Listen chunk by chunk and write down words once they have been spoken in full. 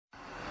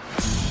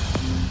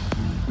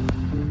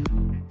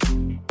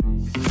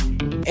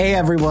Hey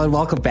everyone,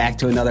 welcome back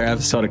to another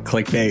episode of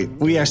Clickbait.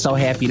 We are so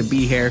happy to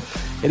be here.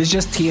 It is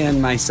just Tia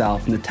and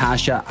myself.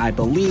 Natasha, I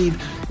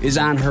believe, is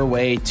on her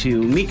way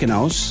to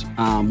Mykonos,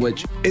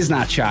 which is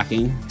not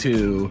shocking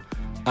to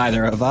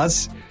either of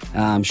us.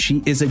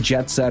 She is a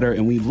jet setter,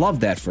 and we love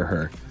that for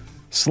her.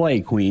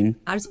 Slay Queen.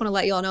 I just want to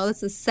let you all know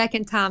this is the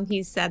second time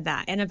he's said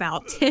that in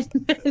about 10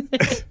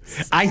 minutes.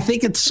 I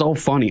think it's so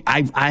funny.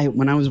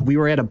 We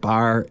were at a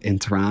bar in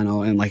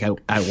Toronto, and like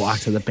I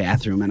walked to the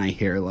bathroom and I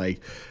hear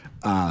like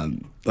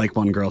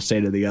one girl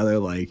say to the other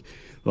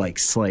like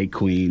Slay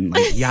Queen,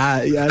 like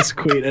yeah, yes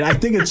Queen, and I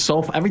think it's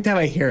so. Every time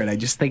I hear it, I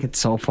just think it's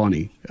so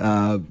funny.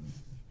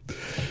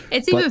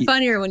 It's even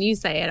funnier when you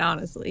say it,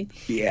 honestly.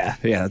 Yeah,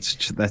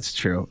 that's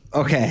true.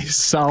 Okay,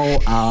 so.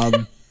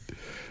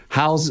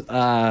 How's, you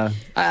want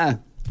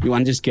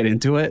to just get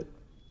into it?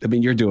 I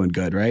mean, you're doing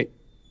good, right?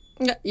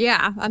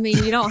 Yeah. I mean,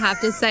 you don't have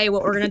to say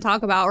what we're going to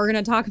talk about. We're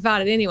going to talk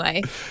about it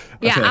anyway.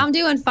 Yeah, okay. I'm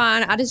doing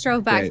fine. I just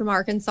drove back from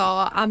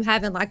Arkansas. I'm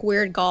having like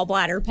weird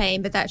gallbladder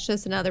pain, but that's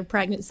just another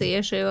pregnancy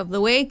issue of the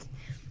week.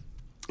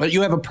 But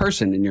you have a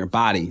person in your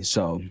body,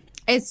 so.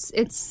 It's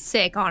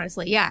sick,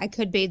 honestly. Yeah, it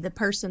could be the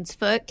person's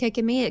foot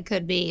kicking me. It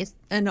could be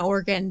an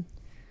organ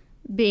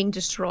being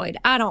destroyed.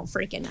 I don't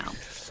freaking know.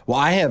 Well,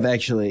 I have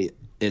actually...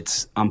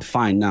 I'm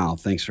fine now.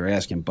 Thanks for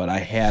asking. But I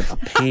had a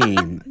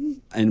pain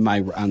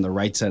on the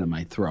right side of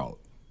my throat.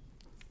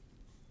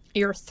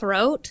 Your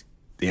throat?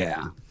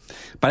 Yeah.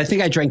 But I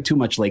think I drank too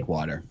much lake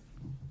water.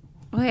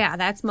 Well, yeah,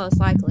 that's most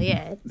likely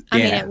it. I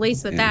mean, at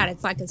least with that,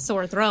 it's like a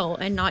sore throat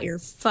and not your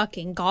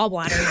fucking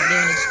gallbladder not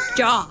doing its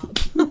job.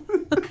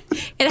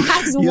 It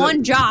has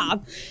one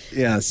job.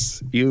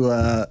 Yes.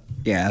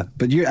 Yeah.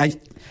 But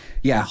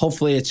yeah,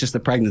 hopefully it's just a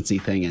pregnancy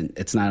thing and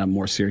it's not a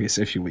more serious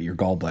issue with your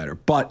gallbladder.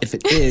 But if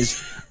it is,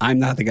 I'm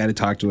not the guy to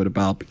talk to it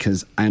about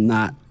because I'm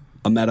not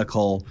a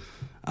medical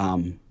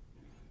guy.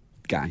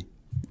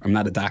 I'm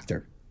not a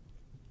doctor.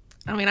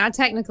 I mean, I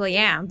technically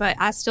am, but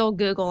I still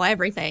Google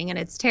everything and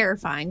it's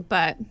terrifying.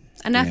 But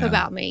enough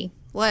about me.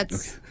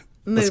 Let's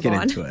move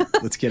on.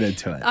 Let's get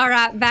into it. All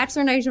right,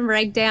 Bachelor Nation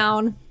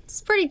breakdown.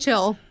 It's pretty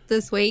chill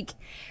this week.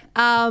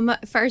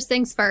 First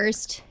things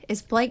first,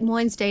 is Blake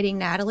Moynes dating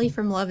Natalie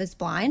from Love is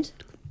Blind?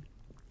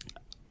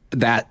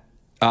 That,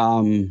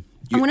 I'm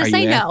going to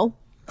say no.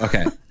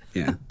 Okay.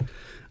 Yeah.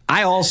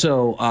 I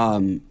also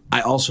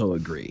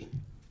agree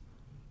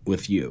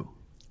with you.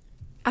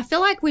 I feel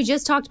like we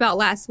just talked about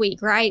last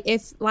week, right?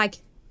 If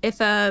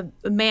a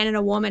man and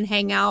a woman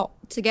hang out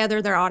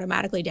together, they're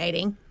automatically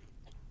dating.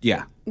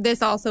 Yeah.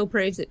 This also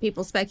proves that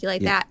people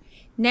speculate that.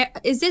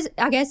 Is this,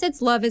 I guess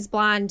it's Love is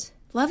Blind.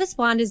 Love is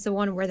Blind is the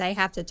one where they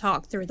have to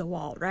talk through the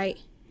wall, right?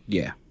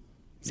 Yeah.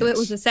 So It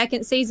was the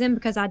second season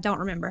because I don't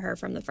remember her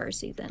from the first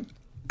season.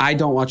 I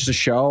don't watch the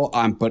show,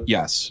 but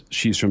yes,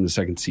 she's from the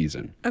second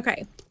season.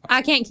 Okay.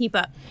 I can't keep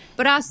up.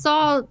 But I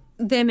saw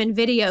them in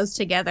videos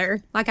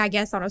together, like I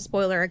guess on a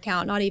spoiler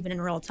account, not even in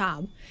real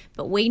time.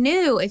 But we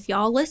knew, if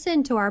y'all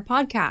listened to our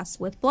podcast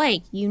with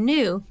Blake, you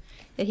knew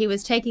that he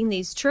was taking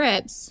these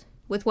trips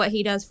with what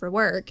he does for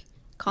work,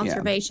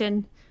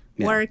 conservation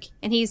work,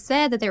 and he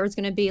said that there was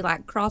going to be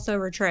like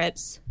crossover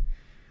trips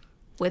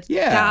with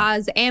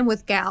guys and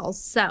with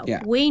gals. So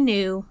we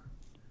knew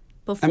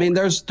before. I mean,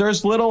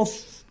 there's little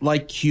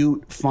like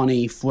cute,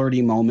 funny,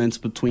 flirty moments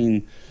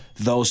between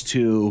those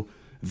two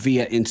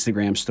via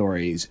Instagram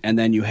stories, and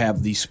then you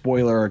have the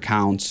spoiler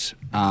accounts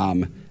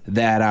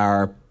that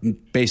are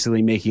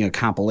basically making a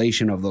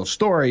compilation of those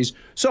stories.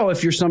 So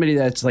if you're somebody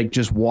that's like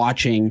just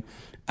watching,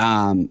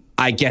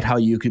 I get how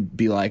you could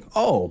be like,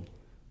 oh.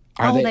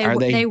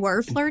 They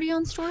were flirty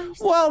on stories?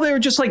 Well, they were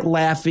just like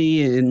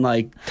laughy and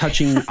like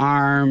touching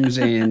arms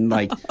and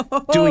like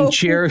doing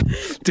cheers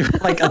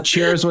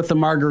with the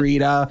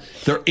margarita.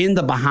 They're in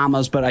the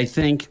Bahamas, but I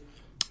think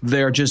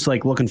they're just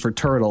like looking for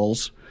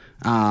turtles.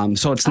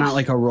 So it's not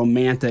like a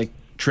romantic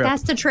trip.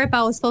 That's the trip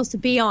I was supposed to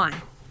be on.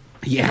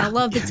 Yeah. I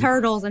love the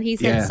turtles, and he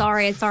said,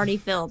 sorry, it's already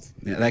filled.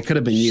 Yeah, that could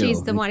have been you.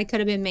 She's the one. It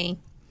could have been me.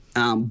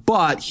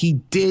 But he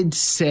did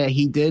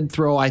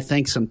throw, I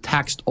think, some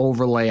text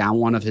overlay on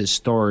one of his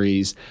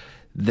stories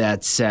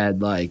that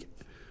said, like,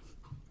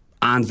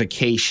 on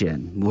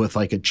vacation with,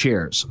 like, a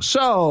cheers.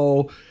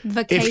 So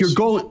if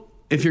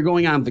you're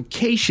going on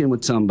vacation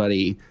with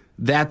somebody,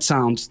 that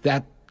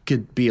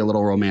could be a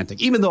little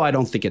romantic, even though I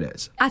don't think it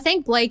is. I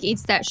think Blake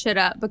eats that shit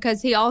up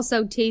because he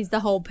also teased the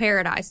whole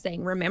paradise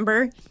thing,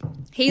 remember?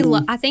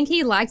 I think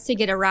he likes to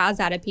get a rise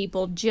out of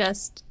people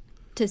just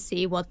to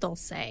see what they'll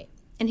say.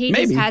 And he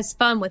just has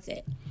fun with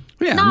it.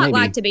 Yeah, Not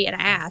like to be an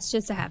ass,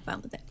 just to have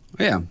fun with it.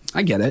 Yeah,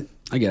 I get it.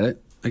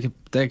 I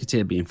could see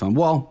it being fun.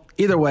 Well,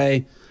 either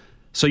way,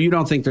 so you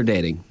don't think they're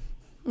dating?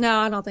 No,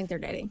 I don't think they're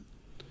dating.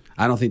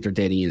 I don't think they're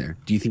dating either.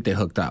 Do you think they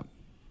hooked up?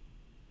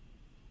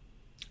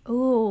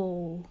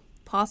 Ooh,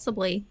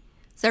 possibly.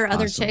 Is there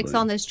other chicks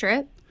on this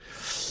trip?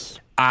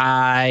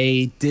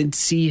 I did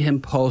see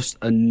him post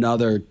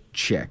another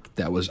chick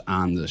that was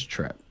on this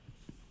trip.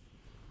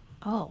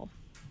 Oh.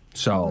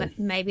 So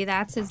maybe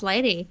that's his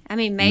lady. I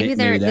mean, maybe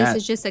this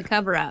is just a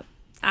cover up.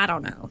 I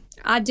don't know.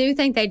 I do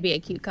think they'd be a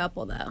cute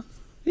couple, though.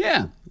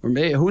 Yeah. Or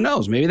maybe, who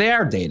knows? Maybe they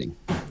are dating.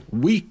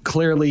 We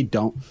clearly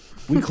don't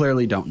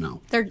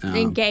know. They're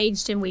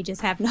engaged and we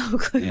just have no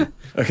clue. Yeah.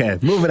 Okay,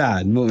 moving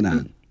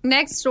on.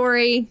 Next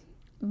story,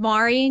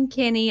 Mari and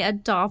Kenny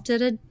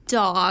adopted a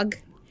dog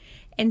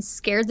and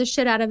scared the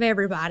shit out of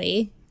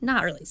everybody.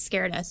 Not really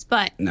scared us,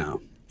 but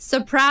No.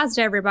 surprised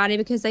everybody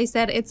because they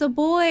said it's a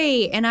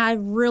boy. And I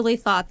really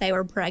thought they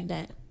were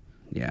pregnant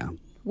Yeah.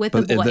 with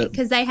a boy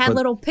because they had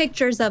little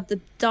pictures of the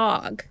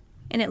dog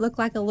and it looked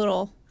like a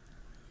little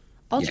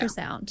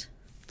ultrasound.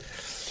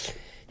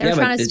 They were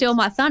trying to steal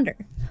my thunder.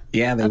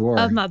 Yeah, they were.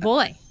 Of my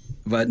boy.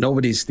 But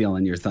nobody's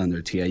stealing your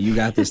thunder, Tia. You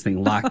got this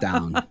thing locked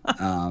down.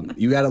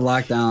 You got it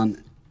locked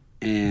down,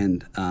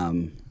 and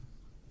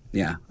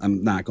yeah,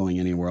 I'm not going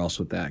anywhere else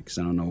with that because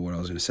I don't know what I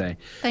was going to say.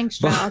 Thanks,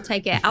 Joe. I'll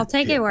take it. I'll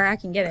take it where I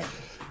can get it.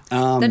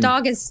 The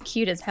dog is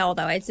cute as hell,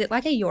 though. Is it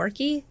like a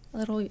Yorkie?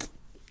 Little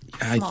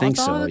I think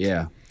dog? so,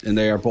 yeah. And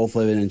they are both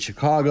living in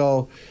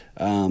Chicago.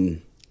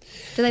 Do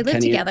they live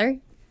together?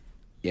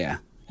 Yeah.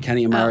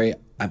 Kenny and Mari,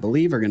 I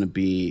believe, are going to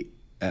be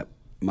at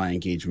my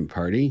engagement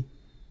party.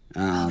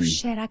 Oh,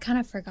 shit. I kind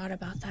of forgot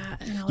about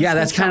that. And Yeah,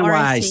 that's kind of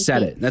why I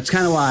said it. That's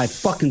kind of why I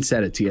fucking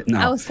said it to you. No,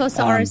 I was supposed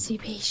to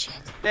RSVP shit.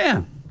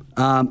 Yeah.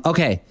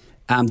 Okay.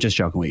 I'm just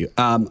joking with you.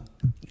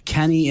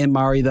 Kenny and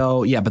Mari,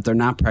 though, yeah, but they're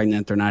not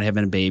pregnant. They're not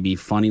having a baby.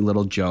 Funny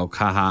little joke.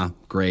 Haha.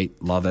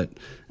 Great. Love it.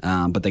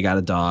 But they got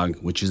a dog,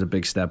 which is a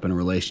big step in a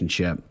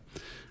relationship.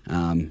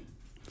 It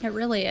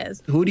really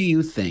is. Who do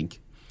you think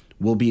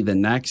will be the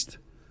next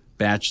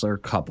Bachelor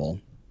couple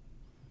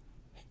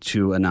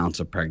to announce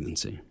a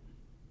pregnancy?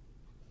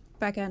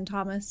 Becca and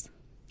Thomas.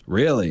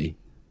 Really?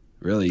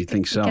 Really? You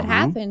think so? It could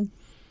happen.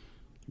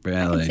 Really?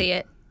 I can see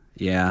it.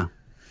 Yeah.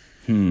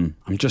 I'm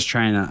just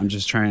trying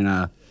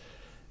to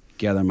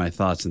gather my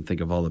thoughts and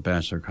think of all the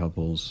Bachelor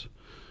couples.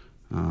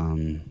 Becca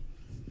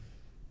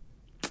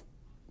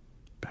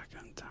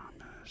and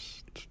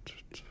Thomas.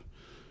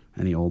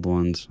 Any old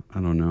ones?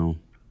 I don't know.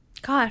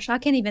 Gosh, I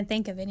can't even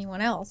think of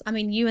anyone else. I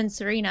mean, you and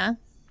Serena.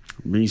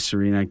 Me,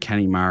 Serena,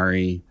 Kenny,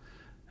 Mari.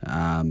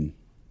 I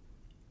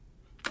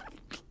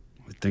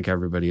think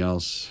everybody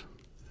else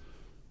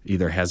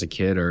either has a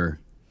kid or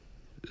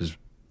is,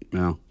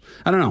 well,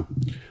 I don't know.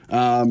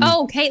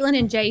 Caitlin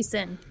and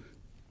Jason.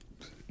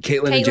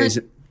 Caitlin and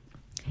Jason.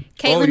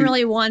 Caitlin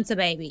really wants a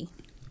baby.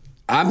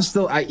 I'm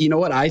still, you know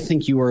what? I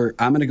think I'm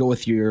going to go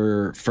with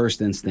your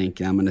first instinct,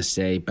 and I'm going to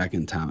say Becca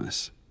and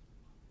Thomas.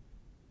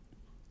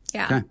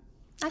 Yeah. Okay.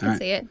 I can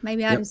see it.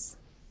 Maybe I just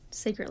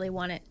secretly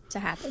want it to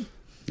happen.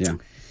 Yeah.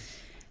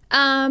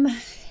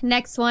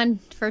 Next one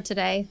for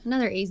today.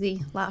 Another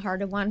easy,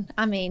 lighthearted one.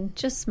 I mean,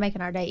 just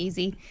making our day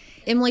easy.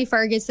 Emily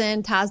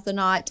Ferguson ties the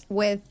knot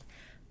with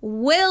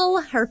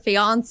Will, her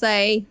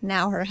fiance,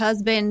 now her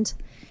husband,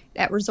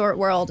 at Resort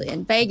World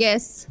in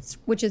Vegas,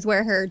 which is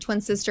where her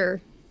twin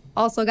sister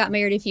also got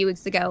married a few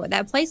weeks ago.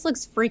 That place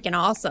looks freaking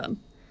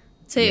awesome,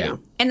 too. Yeah.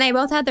 And they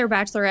both had their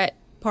bachelorette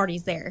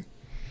parties there.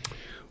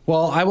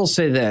 Well, I will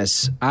say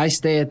this. I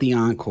stay at the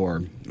Encore,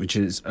 which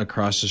is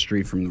across the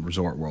street from the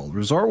Resort World.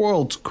 Resort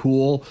World's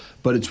cool,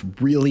 but it's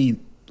really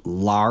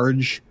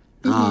large.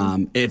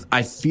 If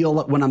I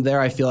feel when I'm there,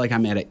 I feel like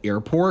I'm at an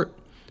airport.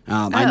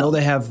 I know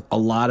they have a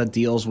lot of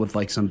deals with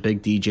like some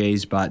big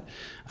DJs, but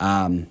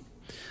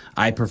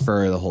I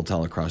prefer the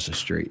hotel across the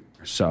street.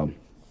 So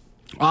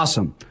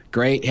awesome.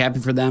 Great. Happy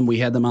for them. We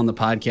had them on the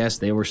podcast.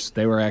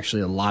 They were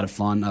actually a lot of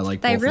fun. I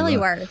like They really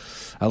were.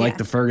 I like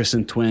the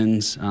Ferguson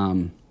twins.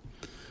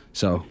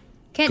 So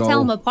can't tell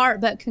them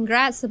apart, but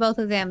congrats to both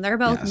of them. They're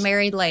both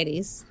married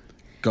ladies.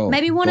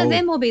 Maybe one of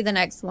them will be the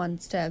next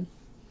ones to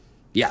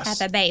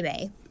have a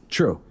baby.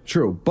 True.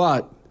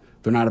 But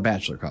they're not a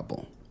Bachelor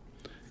couple.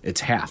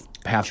 It's half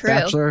True.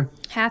 Bachelor.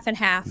 Half and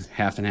half.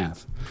 Half and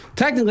half.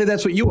 Technically,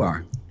 that's what you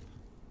are.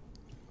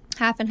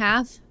 Half and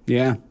half?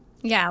 Yeah.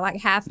 Yeah, like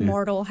half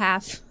mortal,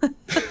 half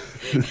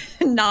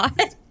not.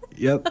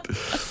 Yep.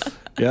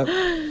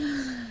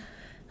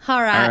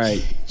 All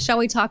right. Shall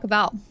we talk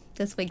about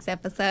this week's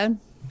episode?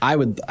 I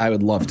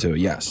would love to,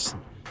 yes.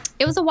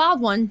 It was a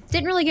wild one.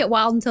 Didn't really get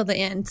wild until the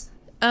end.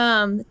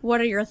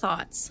 What are your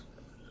thoughts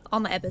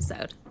on the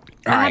episode?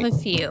 I have a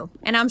few,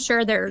 and I'm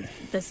sure they're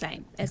the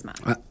same as mine.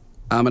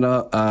 I'm going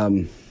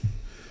to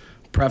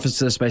preface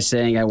this by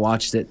saying I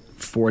watched it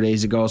 4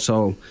 days ago,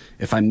 so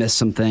if I missed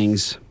some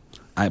things,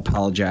 I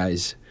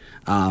apologize.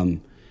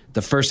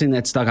 The first thing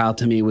that stuck out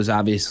to me was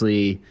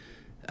obviously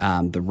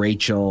the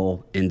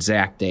Rachel and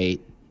Zach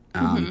date.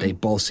 They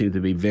both seem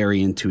to be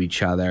very into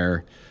each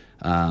other.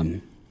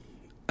 An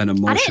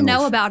emotional. I didn't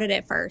know about it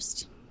at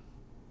first.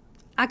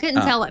 I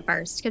couldn't tell at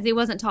first because he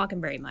wasn't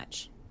talking very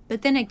much.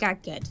 But then it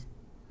got good.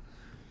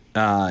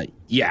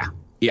 Yeah.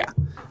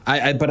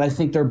 But I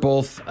think they're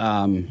both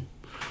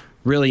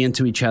really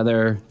into each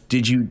other.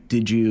 Did you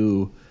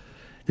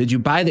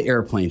buy the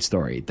airplane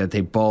story that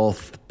they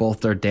both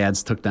their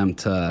dads took them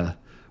to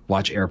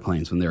watch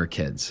airplanes when they were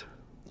kids?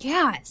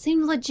 Yeah, it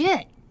seemed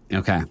legit.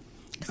 Okay.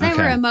 Because they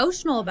were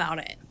emotional about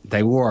it.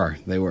 They were.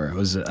 It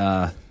was,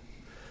 but,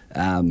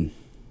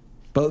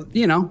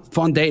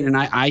 fun date. And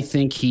I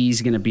think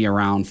he's going to be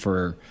around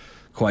for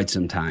quite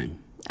some time.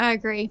 I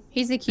agree.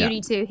 He's a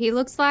cutie too. He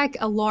looks like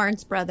a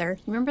Lawrence brother.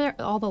 You remember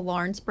all the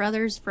Lawrence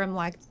brothers from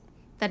like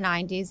the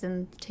 90s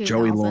and 2000s?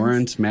 Joey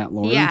Lawrence, Matt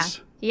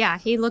Lawrence. Yeah,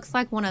 he looks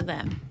like one of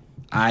them.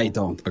 I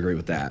don't agree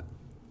with that.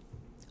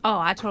 Oh,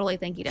 I totally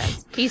think he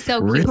does. He's so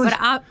cute. Really?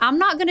 But I'm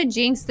not going to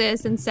jinx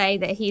this and say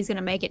that he's going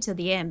to make it to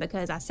the end,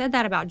 because I said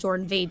that about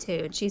Jordan V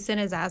too, and she sent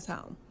his ass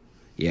home.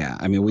 Yeah,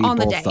 I mean, we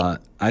both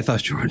thought. I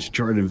thought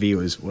Jordan V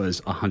was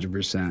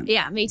 100%.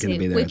 Yeah, me too.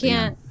 We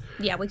can't.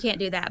 Yeah, we can't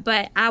do that.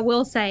 But I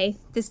will say,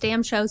 this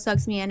damn show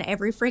sucks me in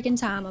every freaking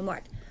time. I'm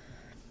like,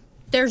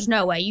 there's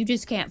no way. You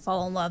just can't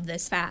fall in love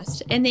this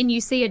fast. And then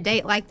you see a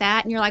date like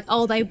that, and you're like,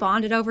 oh, they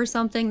bonded over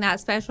something that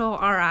special.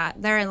 All right,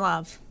 they're in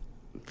love.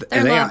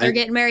 They're in love. They're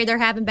getting married. They're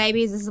having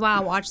babies. This is why I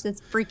watch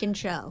this freaking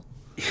show.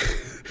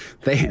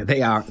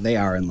 They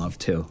are in love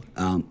too,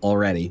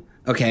 already.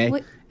 Okay.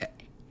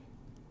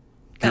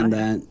 And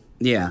then,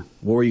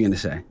 what were you going to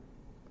say?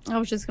 I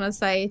was just going to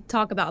say,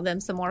 talk about them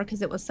some more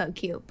because it was so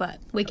cute, but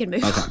we can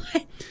move on.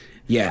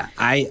 Yeah.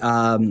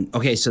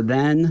 Okay, so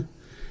then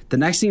the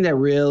next thing that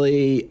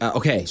really,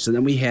 so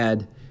then we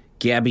had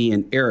Gabby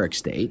and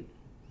Eric's date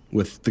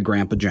with the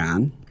Grandpa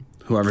John,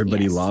 who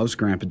everybody loves.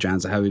 Grandpa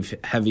John's a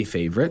heavy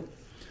favorite.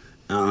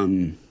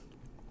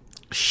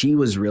 She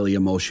was really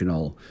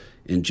emotional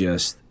and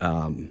just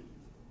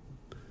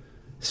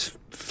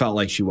felt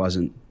like she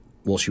wasn't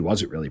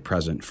really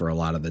present for a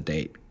lot of the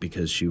date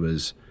because she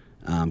was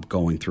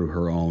going through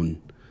her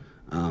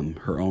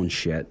own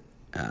shit.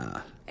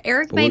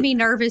 Eric made me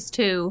nervous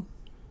too,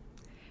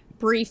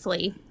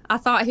 briefly. I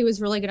thought he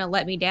was really going to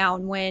let me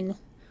down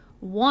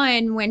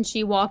when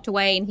she walked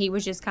away and he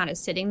was just kind of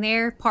sitting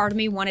there. Part of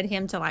me wanted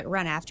him to like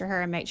run after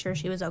her and make sure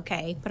she was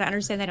okay, but I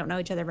understand they don't know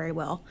each other very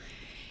well.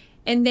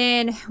 And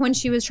then when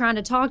she was trying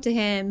to talk to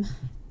him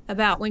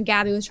about, when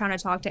Gabby was trying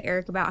to talk to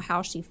Eric about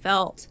how she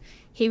felt,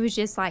 he was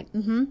just like,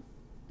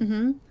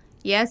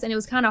 yes. And it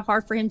was kind of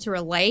hard for him to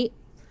relate,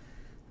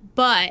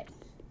 but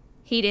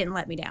he didn't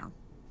let me down.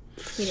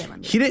 He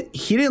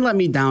didn't let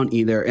me down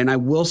either. And I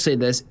will say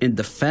this in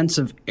defense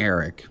of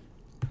Eric,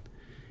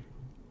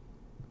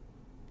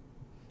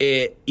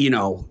 it's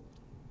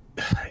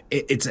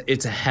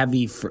a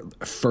heavy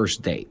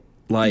first date.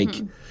 Like,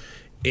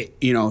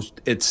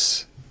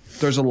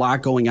 there's a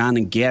lot going on,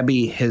 and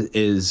Gabby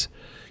is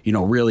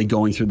really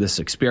going through this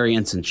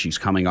experience, and she's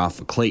coming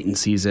off of Clayton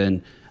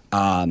season,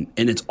 and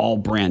it's all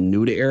brand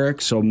new to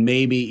Eric. So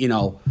maybe,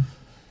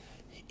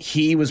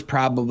 he was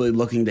probably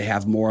looking to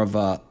have more of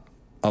a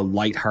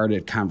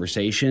lighthearted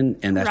conversation,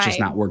 and that's just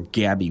not where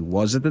Gabby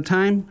was at the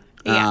time.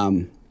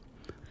 Yeah.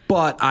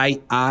 But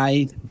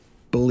I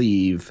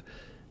believe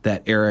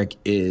that Eric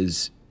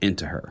is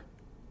into her.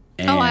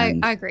 And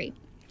I agree.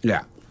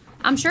 Yeah.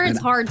 I'm sure it's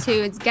hard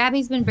too.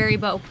 Gabby's been very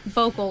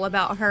vocal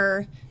about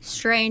her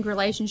strained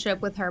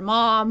relationship with her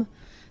mom.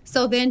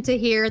 So then to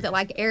hear that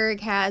like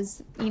Eric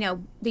has,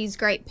 these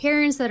great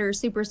parents that are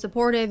super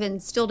supportive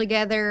and still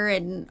together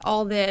and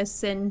all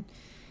this, and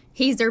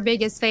he's their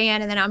biggest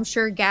fan. And then I'm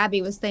sure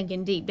Gabby was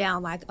thinking deep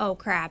down like, oh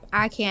crap,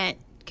 I can't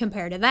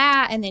compare to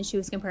that. And then she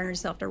was comparing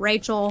herself to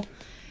Rachel.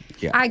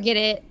 Yeah. I get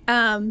it.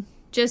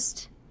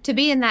 Just to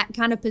be in that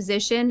kind of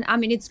position. I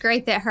mean, it's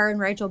great that her and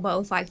Rachel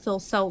both like feel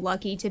so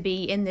lucky to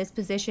be in this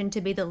position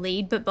to be the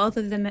lead, but both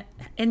of them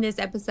in this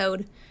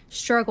episode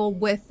struggle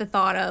with the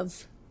thought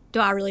of, do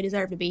I really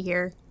deserve to be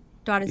here?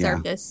 Do I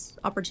deserve this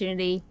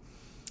opportunity?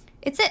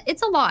 It's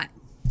a lot.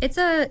 It's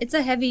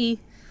a heavy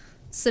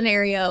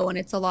scenario, and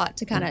it's a lot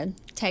to kind of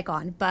take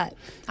on, but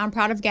I'm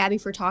proud of Gabby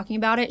for talking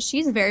about it.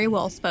 She's very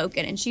well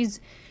spoken, and she's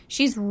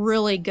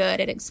really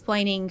good at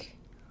explaining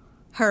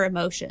her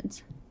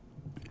emotions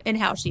and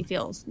how she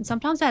feels. And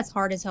sometimes that's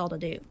hard as hell to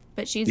do,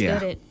 but she's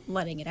good at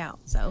letting it out.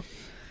 So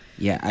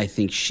yeah, I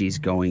think she's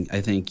going,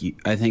 I think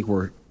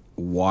we're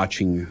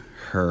watching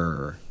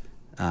her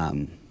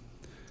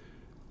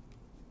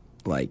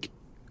like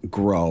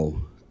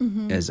grow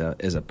as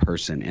a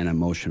person, and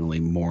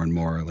emotionally more and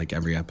more, like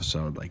every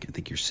episode. Like I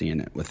think you're seeing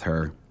it with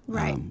her.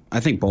 Right.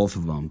 I think both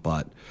of them,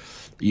 but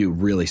you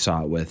really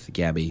saw it with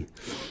Gabby.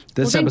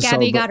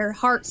 Gabby got her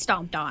heart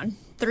stomped on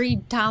 3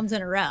 times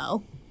in a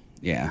row.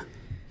 Yeah.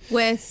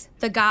 With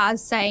the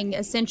guys saying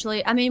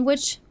essentially, I mean,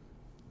 which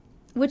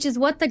is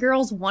what the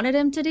girls wanted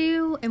him to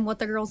do and what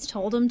the girls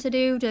told him to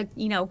do, to,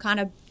 kind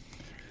of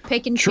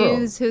pick and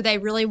choose who they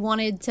really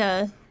wanted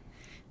to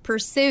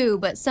pursue.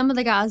 But some of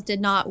the guys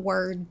did not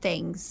word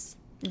things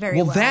very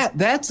well. Well,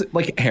 that's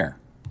like, here,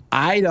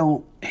 I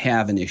don't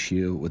have an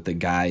issue with the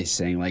guy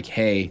saying like,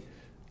 hey,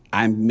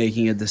 I'm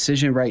making a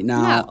decision right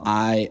now.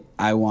 No.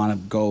 I want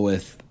to go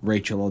with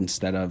Rachel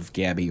instead of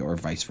Gabby, or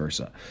vice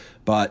versa.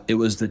 But it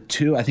was the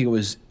two. I think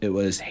it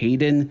was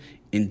Hayden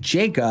and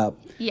Jacob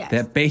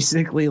that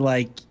basically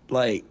like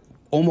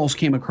almost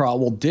came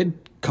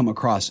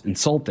across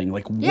insulting.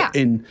 Like,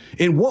 in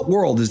what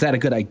world is that a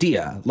good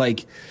idea?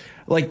 Like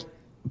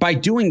by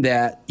doing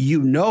that,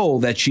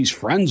 that she's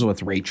friends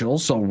with Rachel,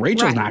 so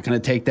Rachel's not going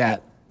to take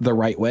that the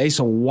right way.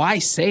 So why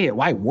say it?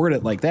 Why word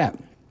it like that?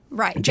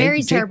 Right.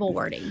 Very terrible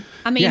wording.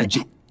 I mean,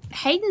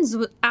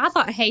 I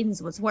thought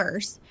Hayden's was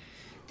worse.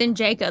 than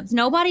Jacob's.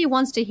 Nobody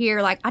wants to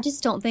hear, like, I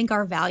just don't think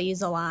our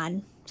values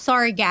align.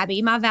 Sorry,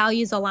 Gabby. My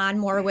values align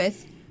more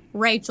with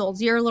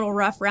Rachel's. You're a little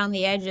rough around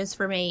the edges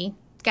for me.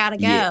 Gotta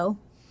go.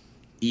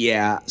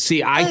 Yeah.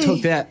 See, I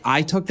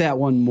took that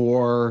one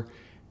more.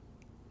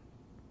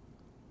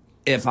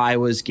 If I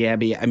was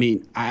Gabby, I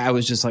mean, I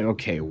was just like,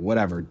 okay,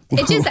 whatever.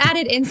 It just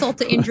added insult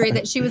to injury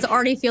that she was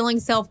already feeling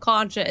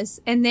self-conscious.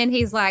 And then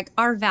he's like,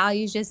 our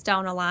values just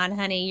don't align,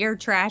 honey. You're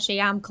trashy.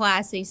 I'm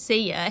classy.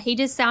 See ya. He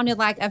just sounded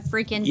like a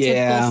freaking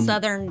typical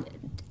Southern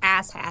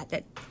asshat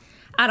that,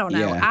 I don't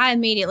know. Yeah. I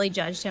immediately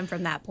judged him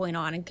from that point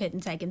on and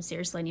couldn't take him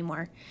seriously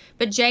anymore.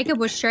 But Jacob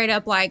was straight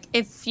up like,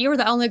 if you were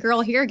the only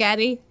girl here,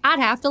 Gabby, I'd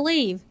have to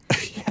leave.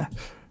 Yeah.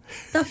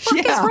 The fuck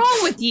is wrong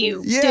with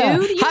you, dude?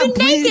 You've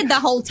been naked the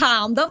whole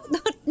time.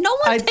 No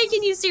one's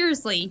taking you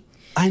seriously.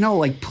 I know.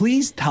 Like,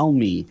 please tell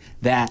me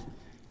that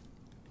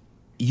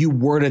you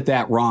worded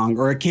that wrong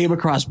or it came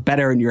across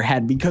better in your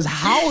head, because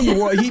how in the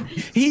world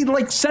he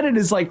like said it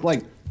as like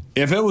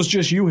if it was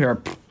just you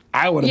here,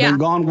 I would have been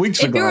gone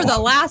weeks ago. If you were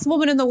the last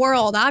woman in the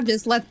world, I'd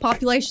just let the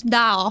population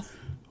die off.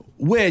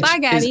 Bye,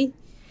 Gabby.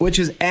 Which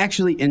is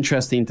actually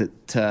interesting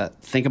to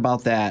think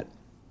about that,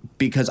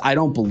 because I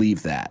don't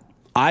believe that.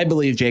 I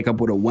believe Jacob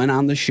would have went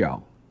on the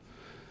show.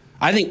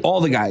 I think all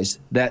the guys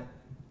that,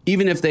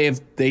 even if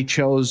they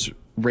chose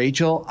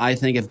Rachel, I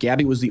think if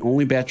Gabby was the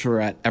only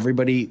bachelorette,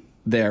 everybody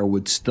there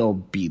would still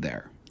be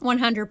there.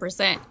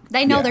 100%.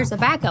 They know there's a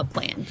backup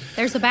plan.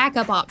 There's a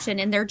backup option,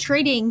 and they're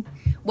treating,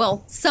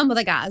 well, some of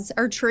the guys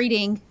are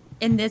treating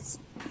in this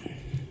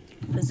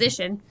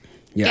position,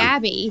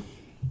 Gabby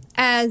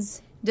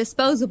as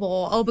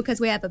disposable, because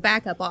we have a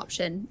backup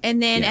option.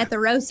 And then at the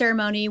rose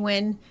ceremony,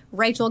 when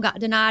Rachel got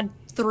denied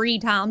 3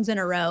 times in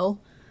a row,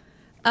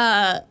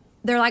 they're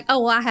like,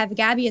 oh, well, I have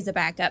Gabby as a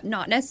backup.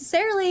 Not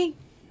necessarily.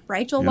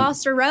 Rachel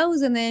lost her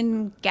rose, and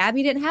then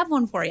Gabby didn't have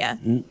one for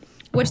you.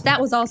 Which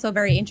that was also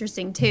very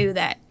interesting, too,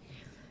 that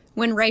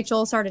when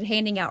Rachel started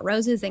handing out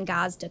roses and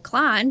guys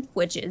declined,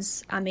 which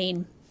is, I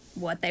mean,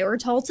 what they were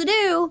told to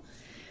do,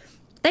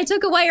 they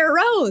took away her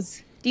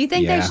rose. Do you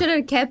think they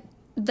should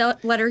have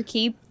let her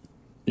keep?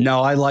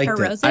 No, I liked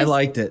it. Roses? I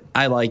liked it.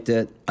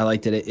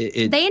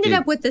 They ended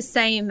up with the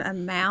same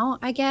amount,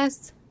 I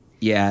guess.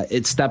 Yeah,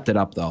 it stepped it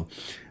up, though.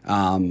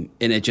 And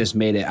it just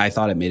made it, I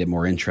thought it made it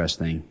more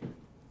interesting.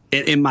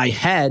 In my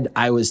head,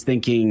 I was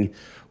thinking,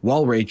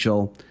 well,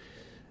 Rachel,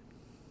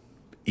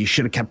 you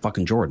should have kept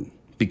fucking Jordan.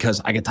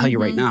 Because I can tell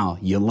you right now,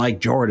 you like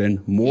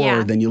Jordan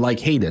more than you like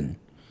Hayden.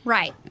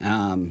 Right.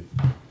 And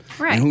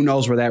who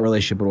knows where that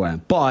relationship would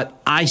went. But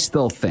I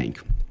still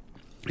think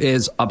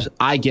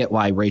I get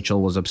why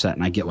Rachel was upset,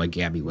 and I get why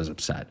Gabby was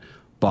upset.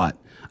 But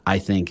I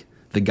think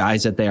the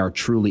guys that they are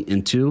truly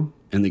into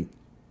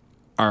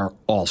are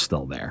all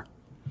still there.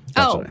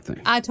 That's what I think.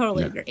 I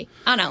totally agree.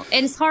 I know.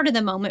 And it's hard in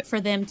the moment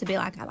for them to be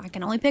like, I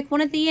can only pick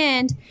one at the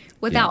end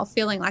without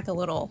feeling like a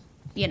little,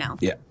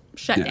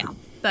 shut down.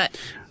 But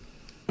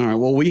all right.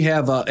 Well, we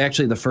have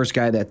actually the first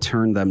guy that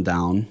turned them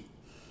down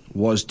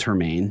was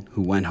Termayne,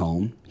 who went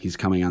home. He's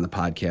coming on the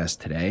podcast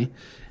today.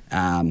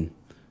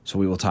 So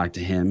we will talk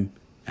to him.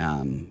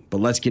 But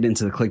let's get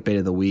into the clickbait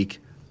of the week.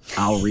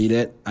 I'll read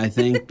it, I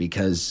think,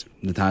 because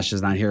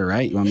Natasha's not here,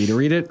 right? You want me to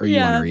read it, or you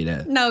want to read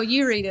it? No,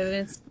 you read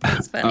it.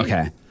 It's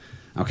funny.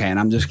 Okay, and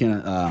I'm just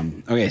going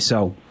to...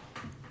 so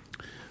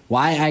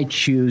why I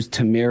choose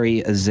to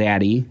marry a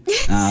zaddy,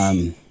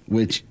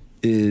 which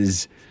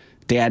is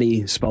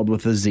daddy spelled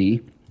with a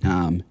Z,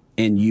 and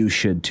you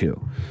should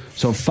too.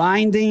 So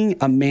finding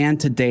a man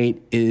to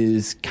date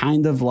is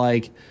kind of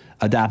like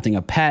adopting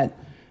a pet,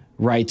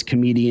 writes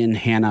comedian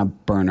Hannah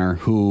Berner,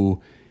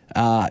 who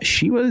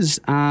she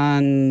was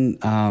on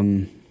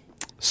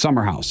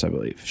Summer House, I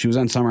believe. She was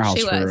on Summer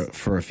House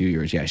for a few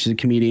years. Yeah, she's a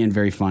comedian,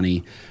 very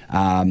funny.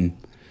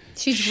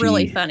 She's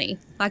really funny,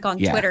 like on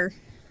Twitter.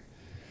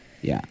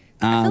 Yeah.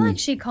 I feel like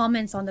she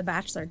comments on The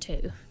Bachelor,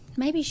 too.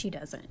 Maybe she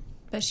doesn't,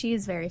 but she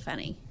is very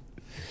funny.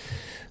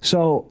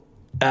 So,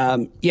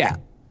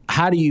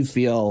 how do you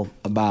feel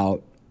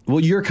about...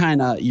 Well,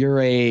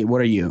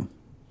 what are you?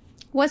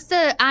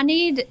 I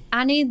need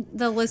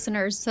the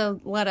listeners to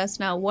let us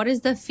know, what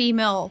is the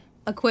female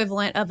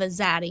equivalent of a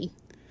zaddy?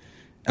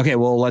 Okay,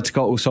 well, let's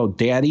go. So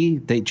daddy,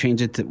 they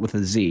changed it with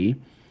a Z.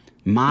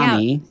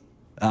 Mommy.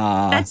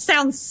 Yeah. That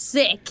sounds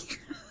sick.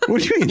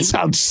 What do you mean it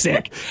sounds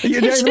sick?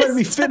 You're not letting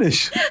me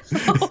finish.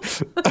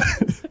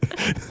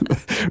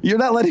 You're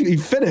not letting me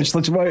finich.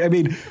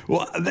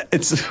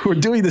 We're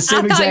doing the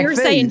same exact thing. I thought you were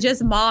saying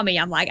just mommy.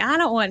 I'm like, I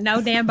don't want no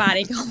damn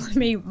body calling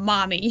me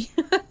mommy.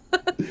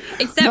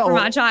 Except for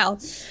my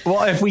child.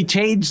 Well, if we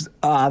change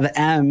the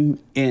M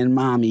in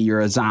mommy, you're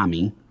a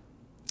zombie.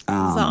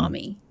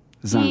 Zombie.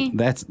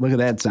 Look at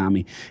that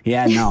zombie.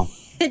 Yeah, no.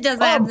 It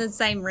doesn't have the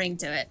same ring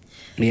to it.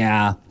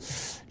 Yeah.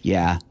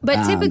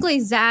 But typically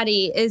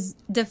zaddy is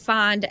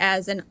defined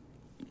as an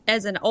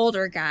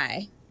older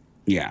guy.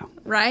 Yeah.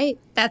 Right?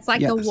 That's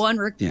like the one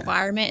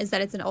requirement is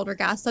that it's an older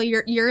guy. So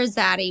you're a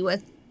zaddy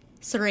with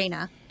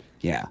Serena.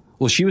 Yeah.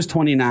 Well, she was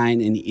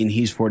 29 and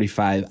he's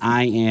 45.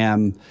 I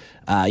am,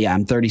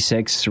 I'm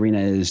 36. Serena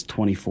is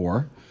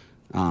 24.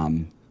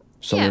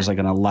 So Yeah. there's like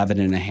an 11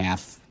 and a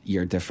half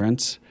year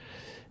difference.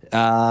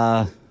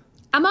 I'm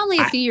only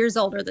a few years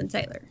older than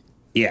Taylor.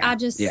 Yeah.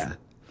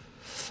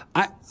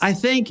 I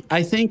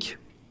think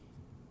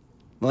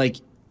like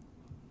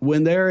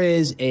when there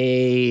is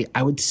I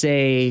would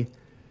say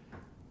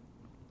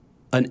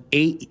an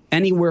 8,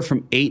 anywhere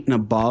from 8 and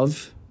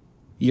above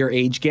your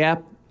age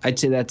gap, I'd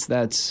say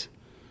that's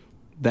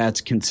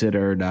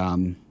considered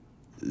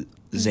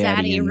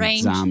Zaddy and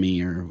range.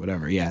 Zami or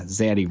whatever. Yeah,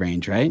 Zaddy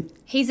range, right?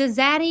 He's a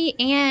Zaddy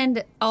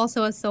and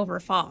also a silver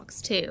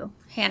fox too,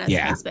 Hannah's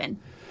husband.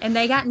 And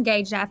they got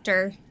engaged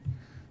after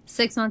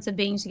 6 months of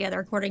being together,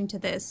 according to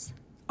this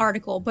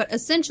article. But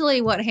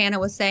essentially what Hannah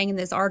was saying in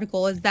this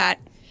article is that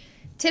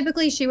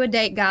typically she would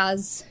date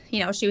guys,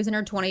 she was in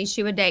her 20s,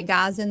 she would date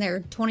guys in their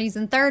 20s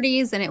and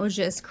 30s, and it was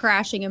just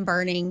crashing and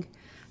burning,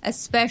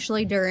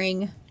 especially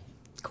during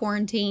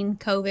quarantine,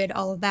 COVID,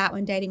 all of that,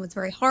 when dating was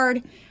very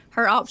hard.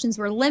 Her options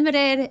were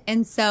limited,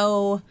 and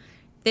so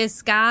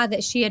this guy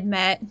that she had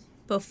met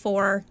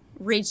before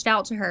reached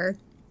out to her,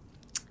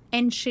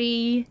 and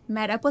she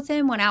met up with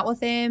him, went out with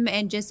him,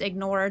 and just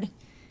ignored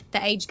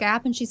the age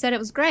gap, and she said it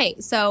was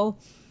great. So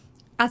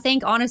I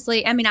think,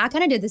 honestly, I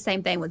kind of did the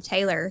same thing with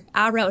Taylor.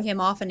 I wrote him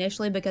off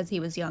initially because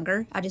he was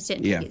younger. I just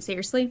didn't take it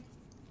seriously.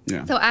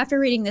 Yeah. So after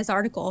reading this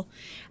article,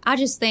 I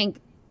just think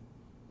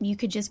you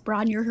could just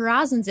broaden your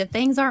horizons. If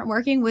things aren't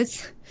working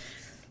with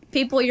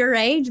people your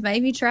age,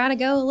 maybe try to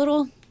go a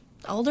little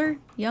older,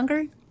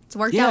 younger. It's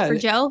worked out for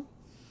Joe.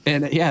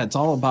 And it's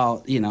all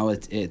about,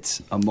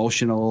 it's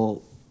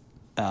emotional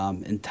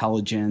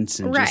intelligence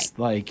and just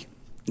like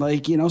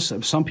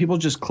some people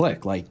just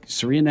click. Like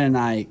Serena and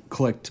I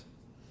clicked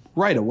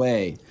right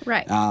away.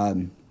 Right.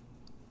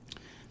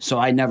 So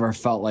I never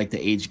felt like the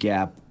age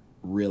gap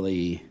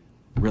really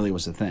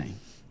was a thing.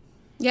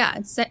 Yeah,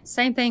 it's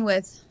same thing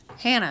with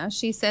Hannah.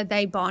 She said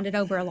they bonded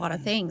over a lot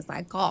of things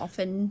like golf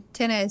and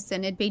tennis,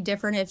 and it'd be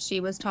different if she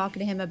was talking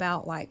to him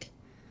about, like,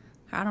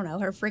 I don't know,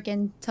 her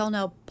freaking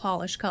toenail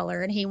polish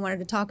color, and he wanted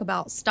to talk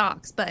about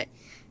stocks, but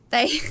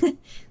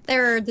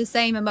they're the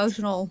same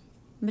emotional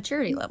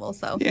maturity level,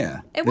 so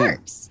it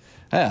works.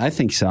 I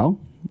think so.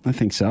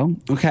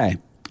 Okay.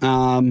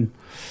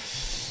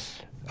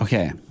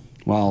 Okay.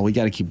 Well, we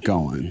got to keep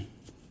going.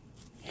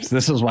 So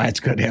this is why it's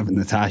good having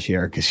Natasha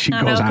here, because she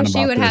goes on about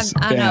she would this.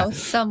 Have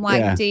some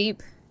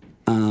deep.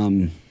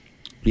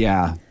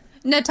 Yeah.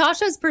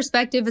 Natasha's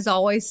perspective is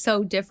always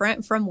so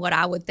different from what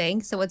I would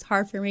think, so it's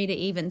hard for me to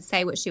even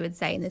say what she would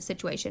say in this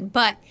situation.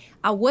 But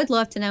I would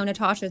love to know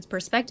Natasha's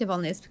perspective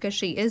on this because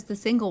she is the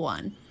single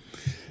one.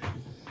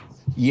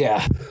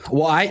 Yeah.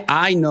 Well,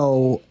 I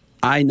know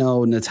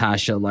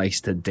Natasha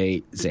likes to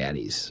date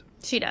zaddies.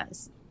 She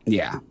does.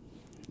 Yeah.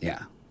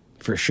 Yeah.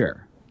 For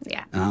sure.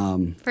 Yeah.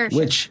 For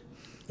sure.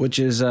 Which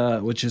is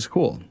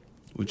cool.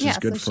 Which is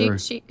good for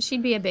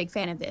she'd be a big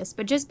fan of this.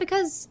 But just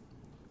because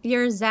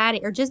you're a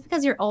zaddy or just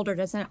because you're older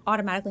doesn't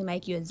automatically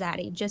make you a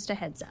zaddy. Just a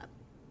heads up.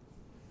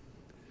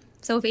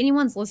 So if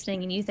anyone's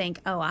listening and you think,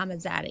 oh, I'm a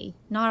zaddy,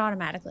 not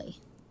automatically.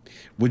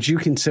 Would you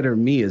consider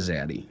me a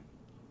zaddy?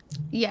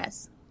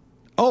 Yes.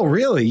 Oh,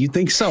 really? You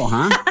think so,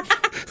 huh?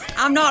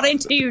 I'm not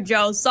into you,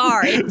 Joe.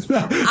 Sorry.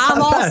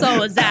 I'm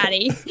also a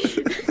zaddy.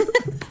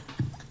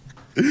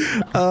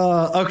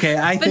 Okay,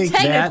 but think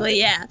technically,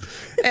 yeah.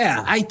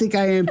 Yeah, I think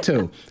I am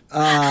too.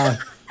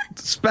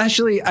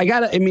 Especially,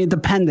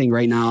 depending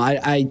right now.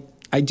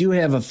 I do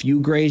have a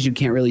few grays. You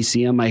can't really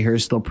see them. My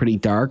hair's still pretty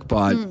dark,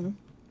 but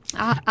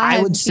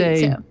I would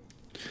say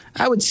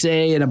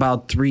in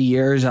about 3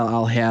 years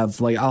I'll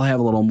have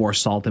a little more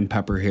salt and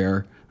pepper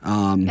hair.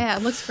 Yeah,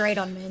 it looks great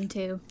on men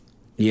too.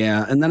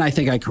 Yeah, and then I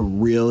think I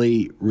could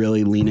really,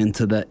 really lean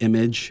into the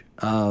image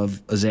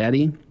of a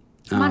zaddy.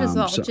 Might as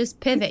well just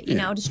pivot,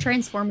 just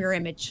transform your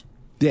image.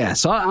 Yeah,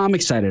 so I'm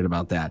excited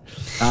about that.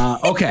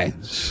 Okay,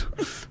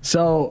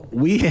 so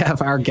we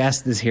have our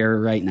guest is here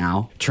right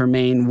now.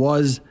 Termayne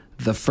was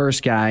the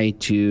first guy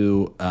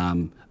to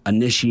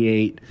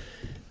initiate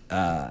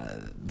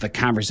the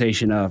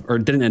conversation or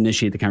didn't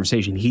initiate the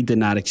conversation. He did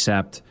not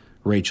accept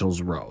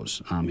Rachel's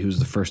rose. He was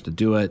the first to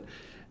do it.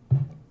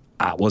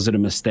 Was it a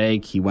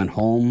mistake? He went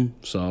home,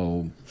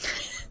 so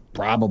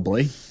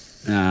probably.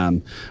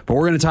 But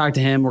we're going to talk to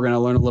him. We're going to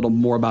learn a little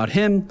more about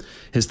him,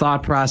 his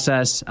thought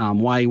process,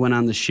 why he went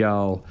on the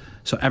show.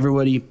 So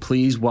everybody,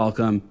 please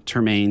welcome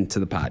Termayne to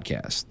the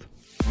podcast.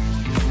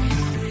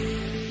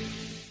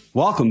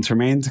 Welcome,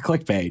 Termayne, to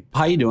Clickbait.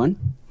 How you doing?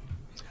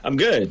 I'm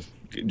good.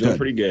 Doing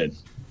pretty good.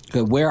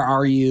 Good. Where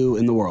are you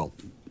in the world?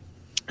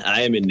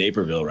 I am in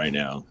Naperville right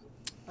now.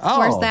 Oh.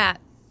 Where's that?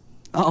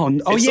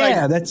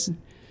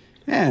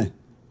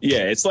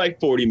 Yeah, it's like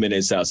 40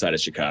 minutes outside of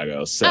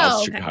Chicago,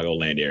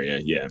 Chicagoland area.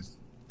 Yeah.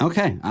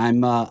 Okay,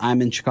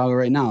 I'm in Chicago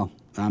right now.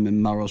 I'm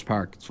in Melrose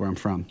Park. That's where I'm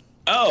from.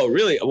 Oh,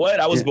 really? What?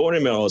 I was born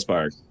in Melrose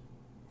Park.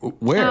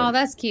 Where? Oh,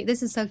 that's cute.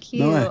 This is so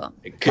cute. I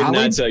could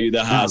not tell you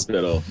the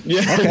hospital.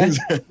 Yeah.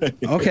 Okay.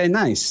 Okay,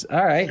 nice.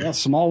 All right. Well,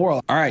 small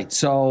world. All right.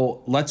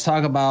 So let's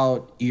talk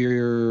about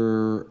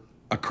you're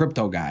a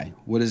crypto guy.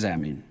 What does that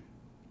mean?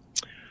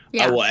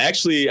 Yeah. Well,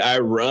 actually, I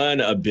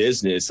run a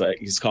business. Like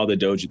it's called the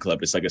Doji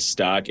Club. It's like a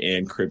stock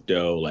and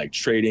crypto like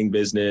trading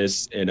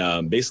business,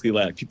 and basically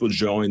like people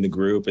join the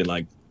group and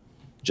like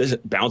just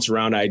bounce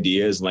around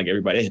ideas, and like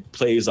everybody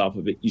plays off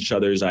of each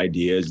other's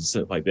ideas and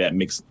stuff like that.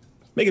 Make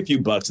a few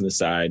bucks on the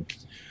side.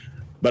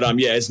 But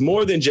yeah, it's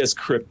more than just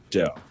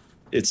crypto.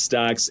 It's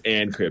stocks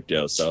and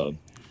crypto. So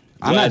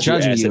I'm not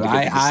judging you.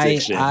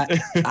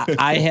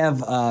 I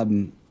have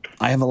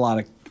a lot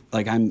of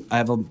like I'm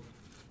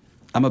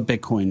a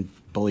Bitcoin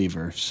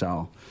believer.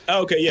 So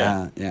okay,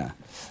 yeah.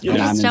 You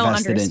just don't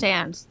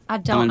understand. I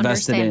don't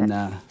understand.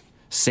 I'm invested in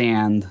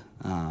Sand,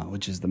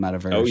 which is the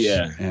metaverse. Oh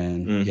yeah,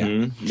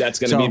 and that's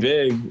gonna be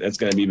big. That's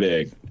gonna be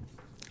big.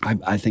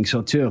 I think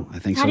so too.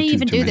 How do you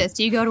even do this?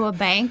 Do you go to a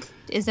bank?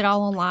 Is it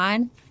all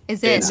online?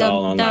 Is it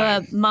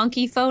the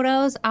monkey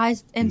photos? I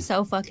am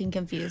so fucking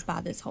confused by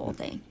this whole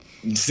thing.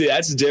 See,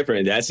 that's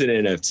different. That's an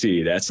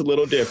NFT. That's a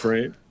little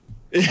different.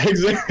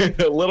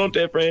 A little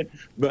different,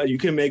 but you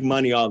can make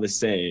money all the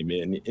same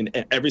in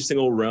every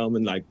single realm,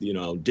 and like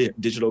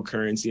digital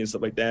currency and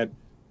stuff like that.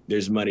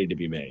 There's money to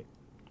be made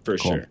for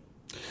sure.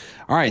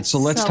 All right, so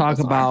let's talk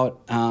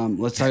about how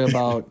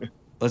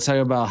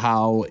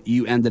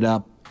you ended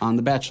up on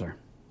The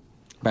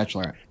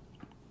Bachelorette.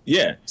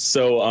 Yeah,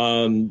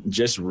 so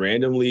just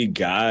randomly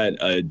got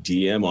a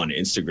DM on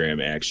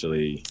Instagram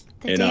actually.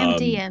 The damn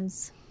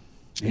DMs.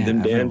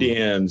 Them damn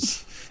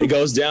DMs. It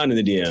goes down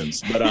in the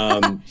DMs, but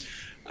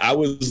I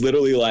was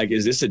literally like,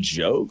 "Is this a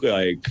joke?"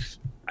 Like,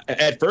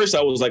 at first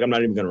I was like, "I'm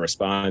not even going to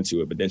respond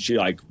to it," but then she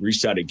like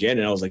reached out again,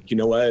 and I was like, "You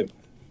know what?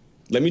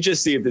 Let me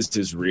just see if this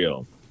is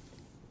real."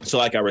 So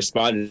like I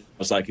responded. I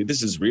was like, "If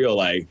this is real,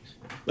 like,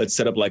 let's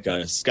set up like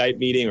a Skype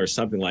meeting or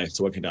something like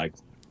so I can like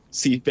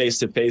see face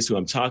to face who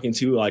I'm talking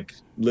to, like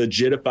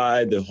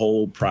legitify the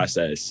whole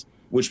process,"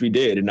 which we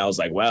did, and I was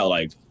like, "Wow,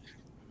 like."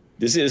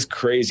 This is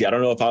crazy. I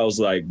don't know if I was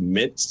like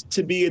meant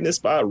to be in this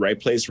spot, right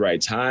place,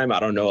 right time. I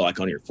don't know, like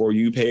on your For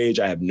You page,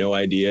 I have no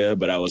idea.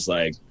 But I was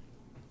like,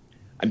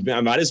 I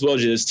might as well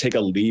just take a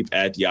leap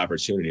at the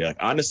opportunity. Like,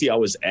 honestly, I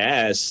was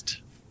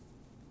asked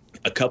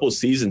a couple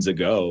seasons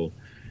ago,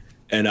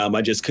 and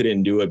I just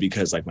couldn't do it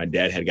because like my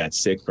dad had got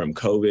sick from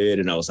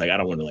COVID. And I was like, I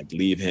don't want to like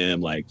leave him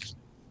like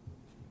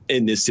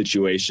in this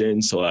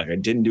situation. So like I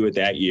didn't do it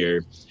that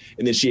year.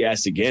 And then she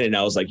asked again, and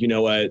I was like, you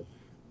know what?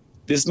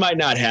 This might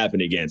not happen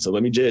again. So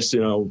let me just,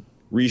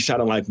 reach out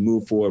and like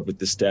move forward with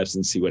the steps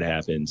and see what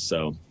happens.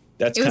 So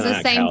that's kind of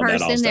the same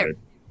person that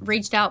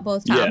reached out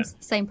both times. Yeah.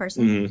 Same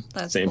person.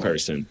 Mm-hmm. Same cool.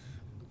 person.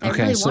 They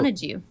really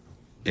wanted you.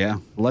 Yeah.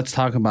 Let's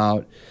talk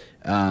about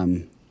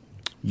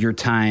your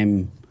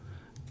time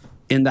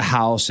in the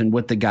house and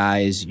with the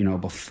guys,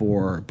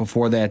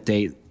 before that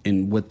date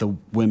and with the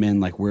women.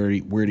 Like where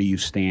do you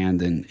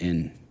stand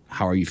and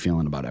how are you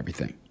feeling about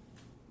everything?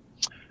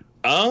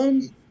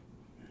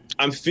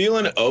 I'm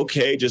feeling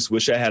okay. Just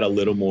wish I had a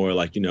little more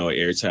like,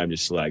 airtime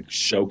just to like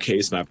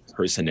showcase my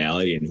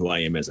personality and who I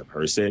am as a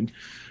person.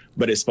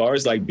 But as far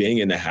as like being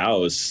in the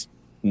house,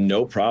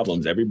 no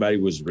problems. Everybody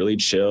was really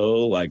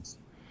chill. Like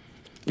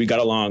we got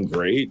along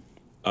great.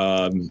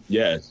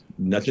 Yeah,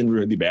 nothing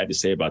really bad to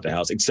say about the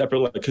house except for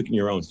like cooking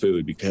your own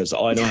food because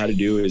all I know how to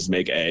do is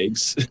make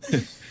eggs,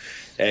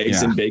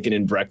 and bacon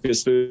and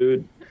breakfast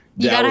food.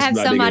 You got to have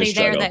somebody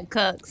there that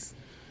cooks.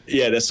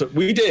 Yeah, that's what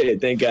we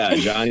did. Thank God,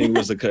 Johnny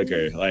was the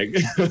cooker. Like,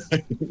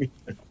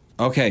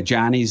 okay,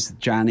 Johnny's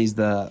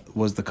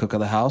was the cook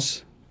of the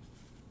house.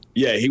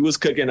 Yeah, he was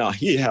cooking.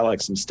 He had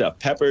like some stuffed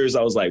peppers.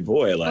 I was like,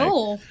 boy,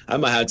 like I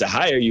might have to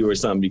hire you or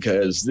something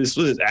because this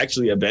was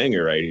actually a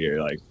banger right here.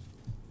 Like,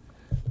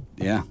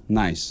 yeah,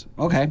 nice.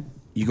 Okay,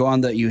 you go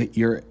on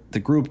the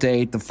group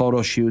date, the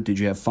photo shoot. Did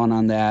you have fun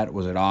on that?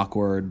 Was it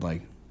awkward?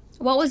 Like,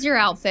 what was your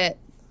outfit?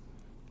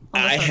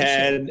 I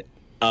had.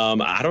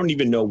 I don't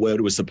even know what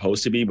it was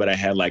supposed to be, but I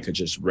had like a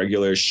just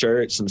regular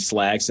shirt, some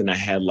slacks, and I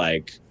had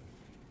like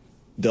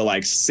the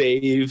like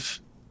save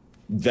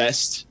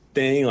vest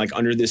thing like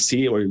under the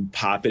seat where you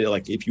pop it.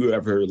 Like if you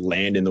ever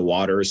land in the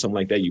water or something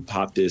like that, you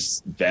pop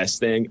this vest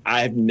thing.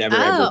 I've never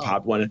ever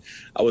popped one.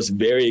 I was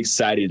very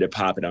excited to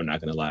pop it. I'm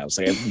not going to lie. I was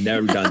like, I've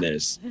never done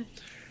this.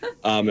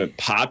 And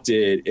popped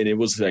it and it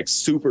was like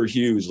super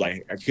huge.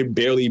 Like I could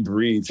barely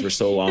breathe for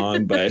so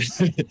long, but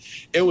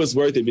it was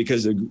worth it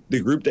because the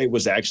group date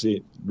was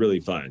actually really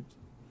fun.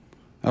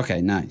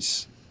 Okay,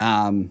 nice.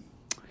 All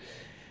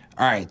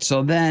right.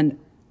 So then,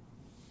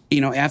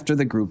 after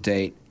the group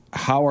date,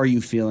 how are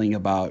you feeling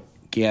about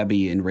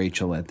Gabby and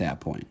Rachel at that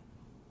point?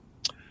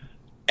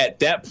 At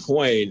that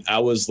point, I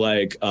was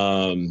like,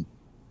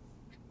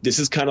 this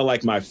is kind of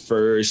like my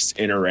first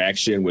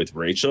interaction with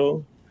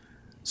Rachel.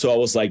 So I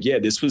was like, yeah,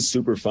 this was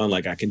super fun.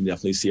 Like, I can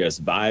definitely see us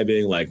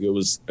vibing. Like, it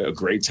was a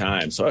great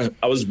time. So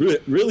I was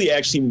really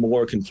actually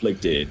more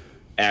conflicted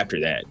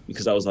after that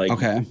because I was like,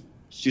 okay,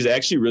 she's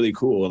actually really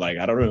cool. Like,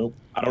 I don't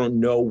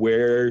know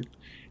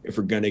if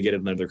we're going to get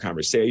another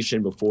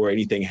conversation before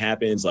anything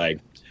happens. Like,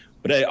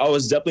 but I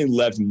was definitely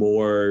left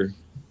more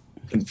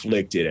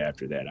conflicted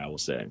after that, I will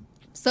say.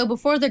 So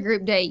before the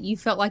group date, you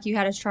felt like you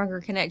had a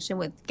stronger connection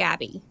with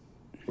Gabby.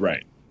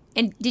 Right.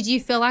 And did you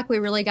feel like we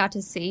really got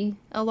to see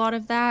a lot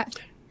of that?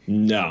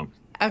 No.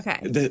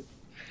 Okay.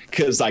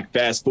 Because like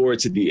fast forward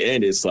to the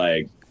end, it's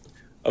like,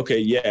 okay,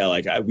 yeah,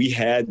 like we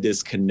had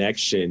this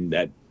connection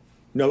that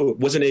it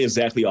wasn't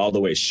exactly all the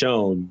way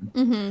shown.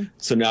 Mm-hmm.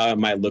 So now it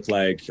might look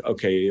like,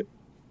 okay,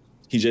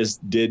 he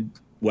just did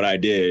what I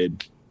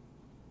did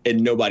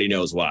and nobody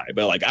knows why.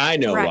 But like, I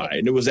know why.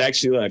 And it was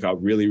actually like a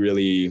really,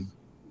 really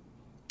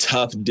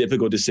tough,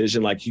 difficult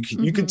decision. Like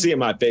you could see in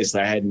my face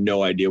that I had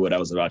no idea what I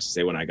was about to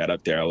say when I got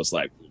up there. I was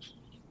like,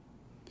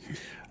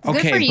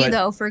 okay, good for you,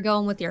 though, for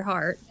going with your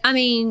heart. I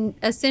mean,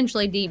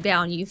 essentially, deep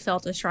down, you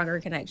felt a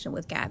stronger connection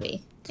with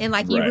Gabby. And,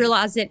 like, you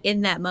realized it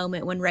in that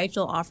moment when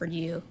Rachel offered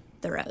you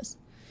the rose.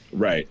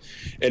 Right.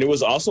 And it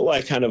was also,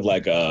 like, kind of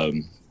like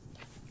it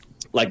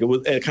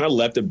kind of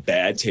left a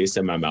bad taste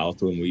in my mouth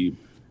when we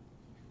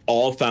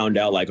all found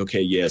out, like,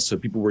 okay, yeah, so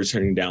people were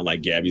turning down,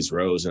 like, Gabby's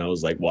rose. And I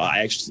was like, well,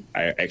 I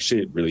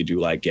actually really do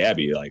like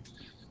Gabby. Like,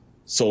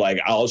 so, like,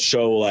 I'll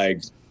show,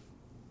 like,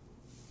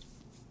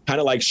 kind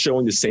of like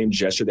showing the same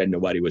gesture that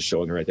nobody was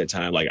showing her at that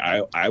time. Like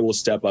I will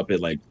step up and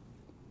like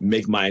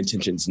make my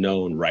intentions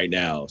known right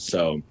now.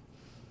 So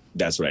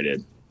that's what I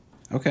did.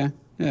 Okay.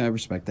 Yeah, I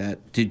respect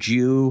that. Did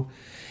you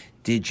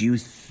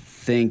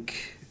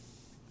think,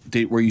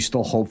 were you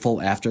still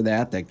hopeful after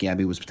that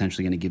Gabby was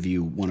potentially going to give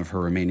you one of her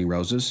remaining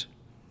roses?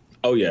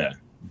 Oh yeah,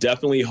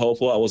 definitely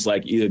hopeful. I was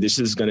like, either this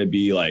is going to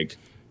be like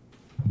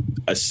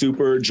a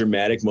super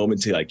dramatic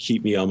moment to like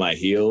keep me on my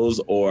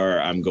heels,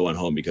 or I'm going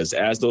home, because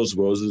as those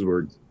roses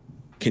were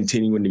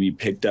continuing to be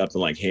picked up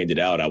and like handed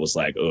out, I was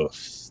like, oh,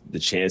 the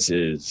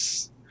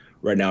chances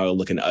right now are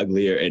looking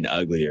uglier and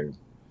uglier.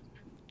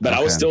 But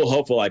I was still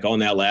hopeful. Like on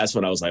that last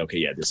one, I was like, okay,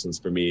 yeah, this one's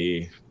for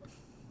me,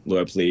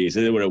 Lord, please.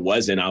 And then when it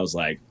wasn't, I was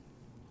like,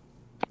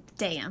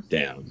 damn.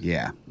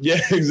 Yeah,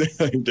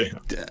 exactly. Damn.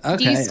 Okay.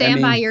 Do you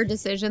stand by your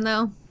decision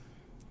though?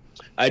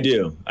 I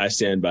do. I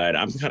stand by it.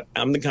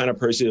 I'm the kind of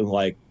person who,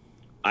 like,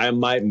 I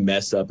might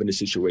mess up in a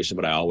situation,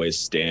 but I always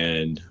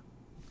stand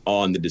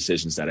on the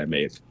decisions that I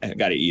made. I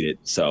got to eat it.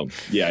 So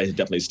yeah, I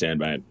definitely stand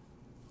by it.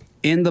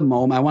 In the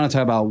moment, I want to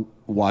talk about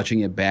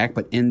watching it back,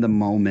 but in the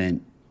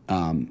moment,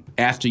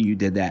 after you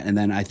did that, and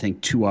then I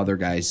think two other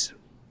guys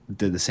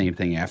did the same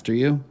thing after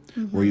you,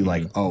 were you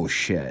like, oh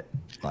shit,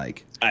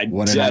 like,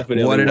 what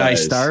did I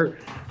start?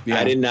 Yeah.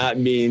 I did not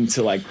mean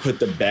to like put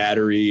the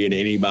battery in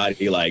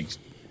anybody, like,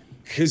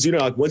 because, you know,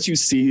 like once you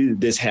see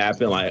this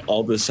happen, like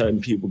all of a sudden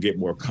people get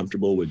more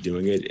comfortable with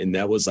doing it. And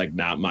that was like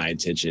not my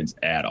intentions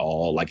at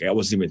all. Like I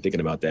wasn't even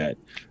thinking about that.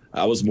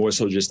 I was more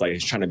so just like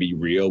trying to be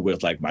real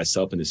with like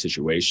myself in the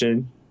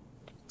situation.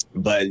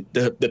 But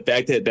the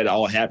fact that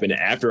all happened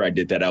after I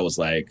did that, I was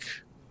like,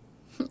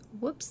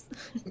 whoops.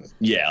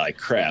 Yeah, like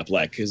crap.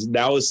 Like, because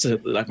now it's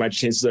like my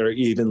chances are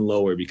even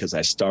lower because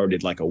I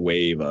started like a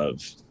wave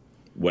of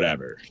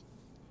whatever.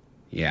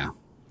 Yeah.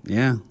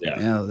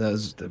 That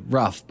was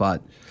rough,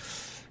 but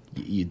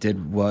you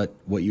did what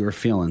you were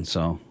feeling,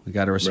 so we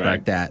got to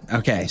respect that.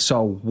 Okay,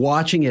 so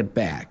watching it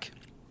back,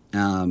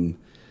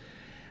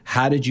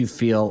 how did you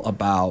feel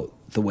about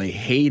the way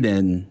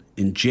Hayden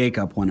and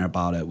Jacob went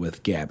about it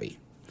with Gabby?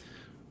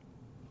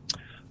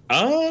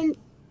 I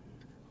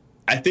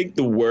think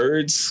the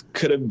words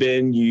could have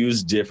been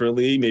used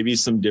differently. Maybe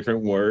some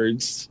different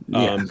words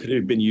could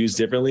have been used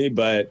differently,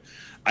 but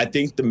I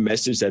think the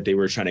message that they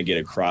were trying to get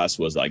across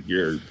was like,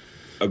 you're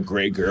a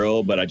great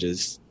girl, but I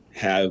just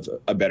have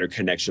a better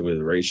connection with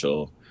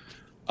Rachel.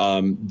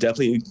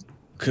 Definitely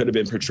could have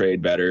been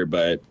portrayed better,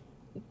 but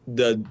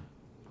the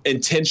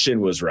intention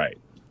was right.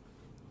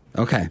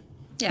 Okay.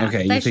 Yeah.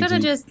 Okay. They should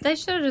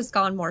have just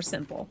gone more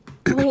simple.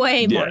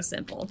 Way more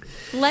simple.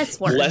 Less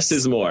words. Less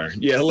is more.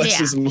 Yeah,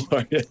 less is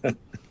more.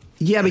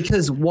 Yeah,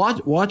 because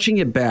watching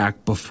it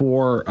back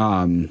before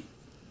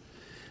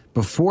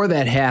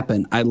that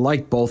happened, I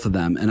liked both of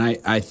them, and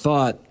I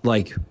thought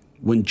like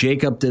when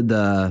Jacob did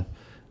the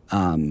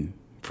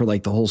for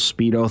like the whole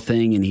Speedo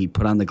thing, and he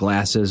put on the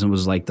glasses and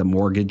was like the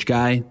mortgage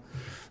guy.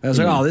 I was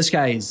like, oh, this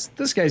guy's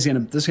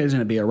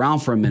gonna be around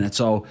for a minute.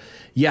 So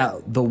yeah,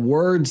 the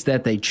words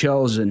that they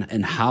chose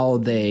and how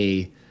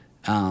they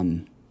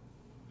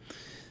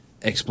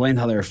explained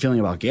how they were feeling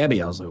about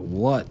Gabby, I was like,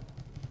 what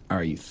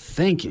are you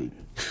thinking?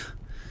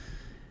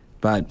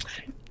 But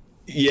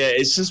yeah,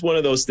 it's just one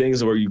of those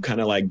things where you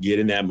kind of like get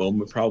in that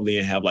moment probably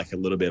and have like a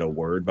little bit of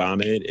word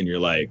vomit, and you're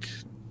like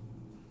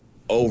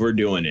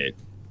overdoing it.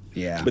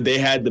 Yeah. But they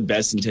had the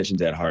best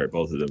intentions at heart,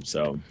 both of them.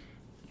 So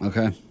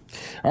okay.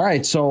 All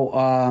right, so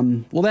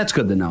well, that's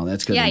good to know.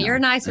 That's good. Yeah, to know. you're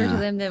nicer to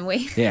them than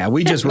we. Yeah,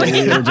 we were just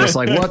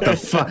like, what the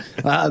fuck?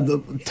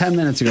 10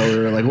 minutes ago, we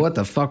were like, what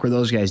the fuck were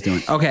those guys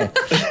doing? Okay.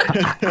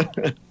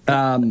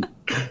 And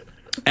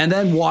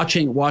then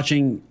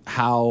watching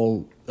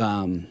how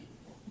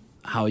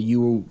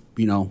you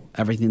know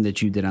everything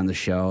that you did on the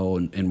show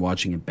and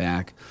watching it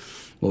back,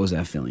 what was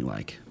that feeling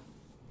like?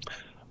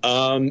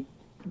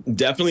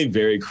 Definitely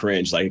very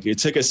cringe. Like it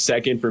took a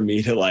second for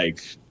me to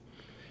like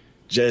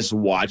just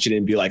watch it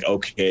and be like,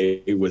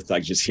 okay, with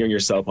like just hearing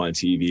yourself on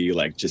TV,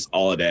 like just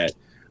all of that.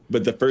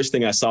 But the first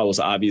thing I saw was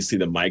obviously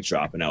the mic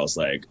drop, and I was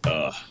like,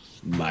 ugh,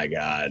 my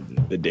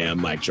God, the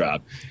damn mic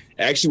drop.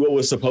 Actually, what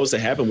was supposed to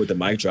happen with the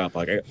mic drop,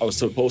 like I was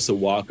supposed to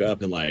walk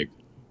up and like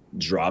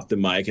drop the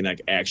mic and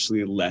like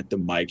actually let the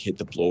mic hit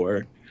the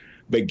floor.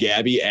 But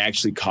Gabby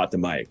actually caught the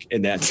mic,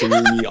 and that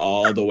threw me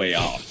all the way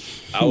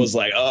off. I was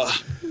like, oh,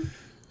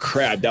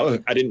 crap.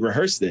 I didn't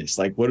rehearse this.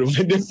 Like, what do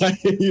I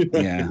do? You know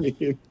Yeah. what I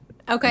mean?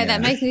 Okay,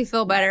 that makes me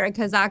feel better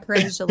because I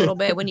cringed a little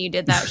bit when you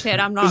did that shit.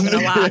 I'm not going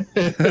to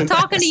lie.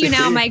 Talking to you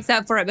now makes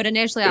up for it, but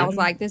initially I was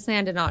like, this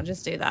man did not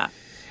just do that.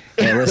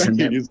 Hey, listen,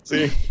 You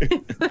see?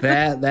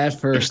 that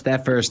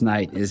first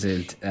night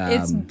isn't.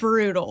 It's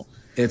brutal.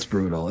 It's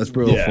brutal. It's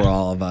brutal for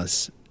all of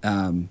us.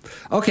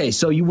 Okay,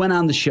 so you went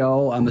on the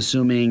show. I'm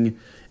assuming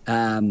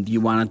you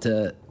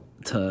wanted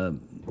to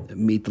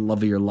meet the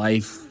love of your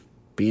life,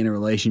 be in a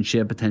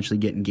relationship, potentially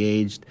get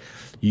engaged.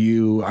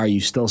 Are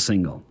you still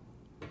single?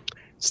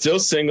 Still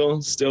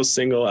single,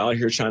 out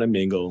here trying to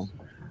mingle.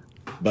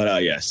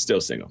 But yeah,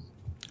 still single.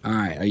 All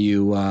right. Are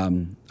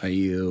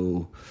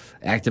you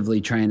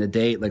actively trying to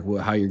date? Like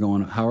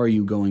how are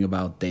you going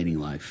about dating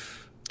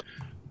life?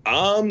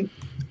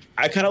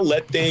 I kind of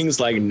let things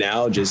like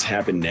now just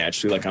happen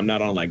naturally. Like I'm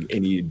not on like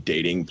any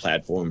dating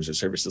platforms or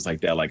services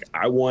like that. Like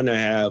I want to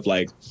have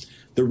like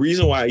the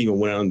reason why I even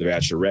went on The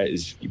Bachelorette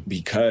is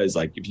because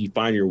like if you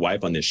find your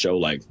wife on this show,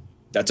 like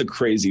that's a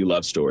crazy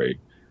love story.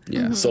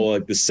 Yeah. Mm-hmm. So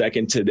like the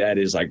second to that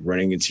is like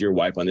running into your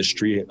wife on the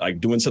street,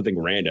 like doing something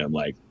random.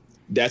 Like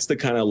that's the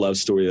kind of love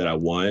story that I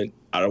want.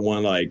 I don't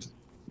want like,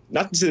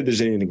 not to say that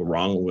there's anything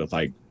wrong with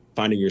like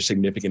finding your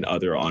significant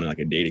other on like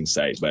a dating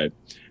site, but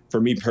for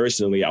me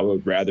personally, I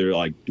would rather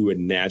like do it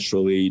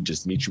naturally,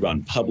 just meet you out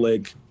in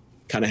public,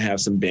 kind of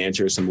have some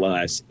banter, some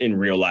laughs in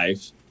real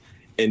life.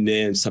 And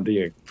then something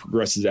that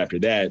progresses after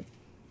that,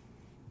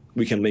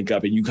 we can link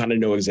up and you kind of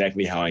know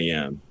exactly how I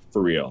am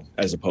for real,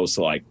 as opposed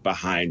to like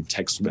behind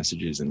text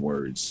messages and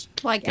words.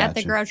 Like at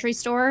the grocery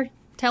store?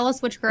 Tell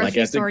us which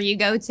grocery store you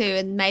go to,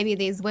 and maybe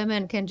these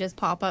women can just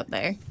pop up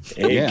there.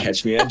 Hey,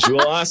 catch me at Jewel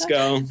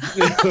Osco.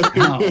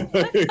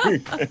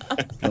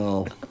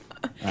 Little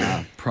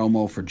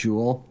promo for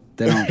Jewel.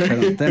 They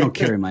don't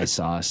carry my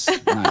sauce,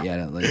 not yet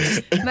at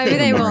least. Maybe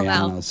they will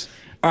now.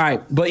 All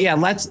right, but yeah,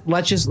 let's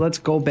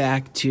go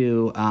back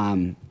to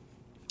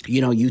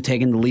you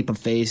taking the leap of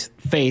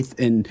faith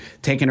and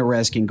taking a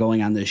risk and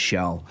going on this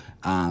show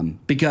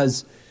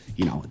because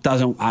it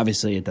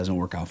doesn't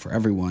work out for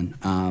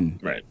everyone.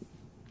 Right.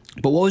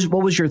 But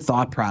what was your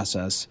thought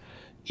process,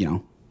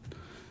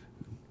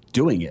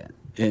 doing it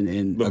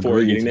and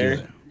before getting there?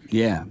 It?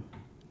 Yeah.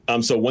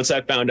 So once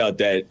I found out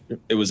that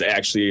it was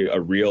actually a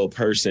real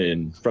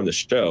person from the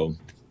show,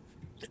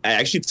 I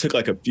actually took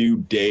like a few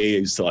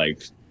days to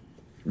like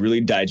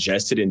really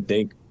digest it and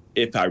think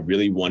if I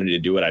really wanted to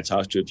do it. I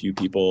talked to a few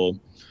people.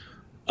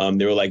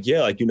 They were like,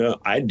 yeah, like,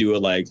 I'd do it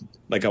like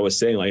I was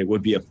saying, like it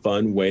would be a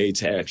fun way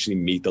to actually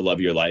meet the love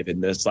of your life.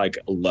 And that's like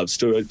a love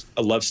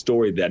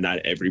story that not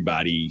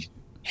everybody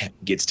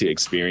gets to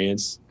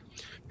experience.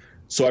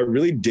 So I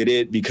really did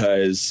it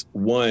because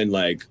one,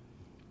 like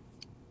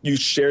you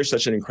share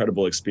such an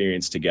incredible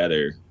experience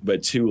together,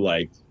 but two,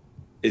 like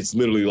it's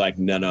literally like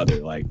none other.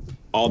 Like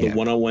all the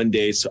one-on-one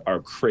dates are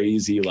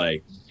crazy.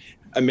 Like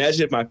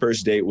imagine if my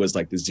first date was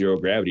like the zero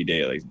gravity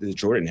date, like the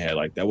Jordan had,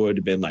 like that would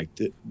have been like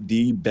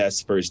the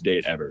best first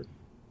date ever.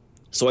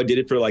 So I did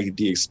it for like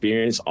the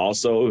experience,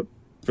 also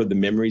for the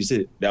memories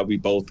that we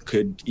both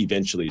could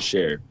eventually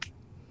share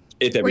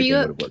if everything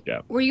would have worked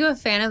out. Were you a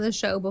fan of the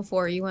show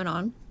before you went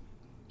on?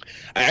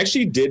 I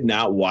actually did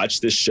not watch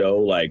the show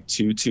like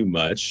too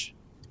much,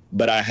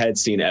 but I had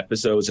seen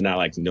episodes and I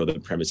like know the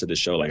premise of the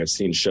show. Like I've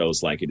seen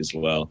shows like it as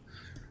well.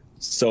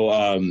 So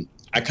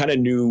I kind of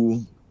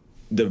knew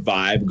the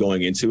vibe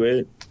going into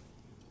it.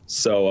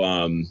 So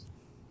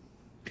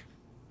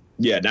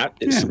not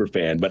a super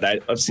fan, but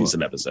I've seen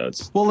some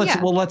episodes. Well,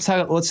 let's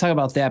talk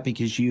about that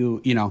because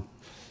you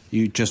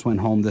just went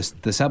home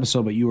this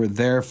episode, but you were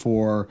there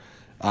for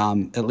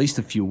at least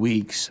a few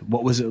weeks.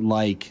 What was it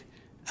like?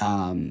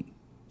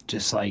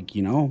 Just like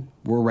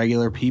we're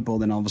regular people,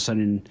 then all of a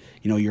sudden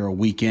you're a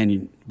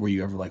weekend. Were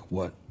you ever like,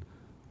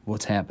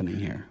 what's happening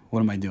here?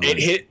 What am I doing?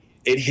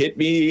 It hit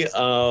me.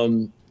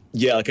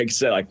 Like I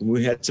said, like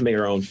we had to make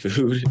our own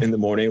food in the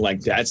morning.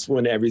 Like that's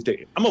when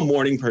everything. I'm a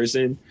morning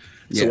person,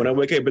 so when I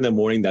wake up in the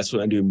morning, that's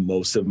when I do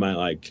most of my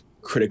like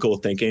critical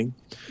thinking.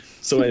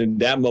 So in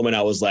that moment,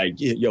 I was like,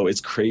 yo,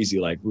 it's crazy.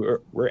 Like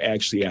we're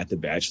actually at the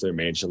Bachelor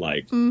Mansion,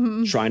 like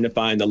trying to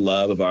find the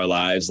love of our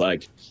lives.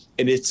 Like,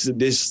 and it's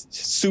this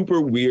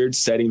super weird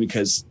setting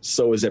because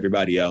so is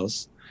everybody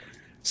else.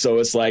 So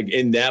it's like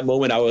in that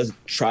moment, I was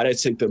trying to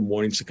take the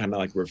morning to kind of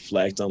like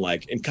reflect on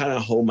like and kind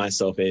of hold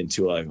myself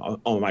into like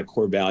on my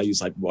core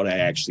values, like what I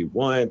actually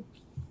want.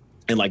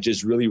 And like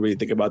just really, really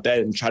think about that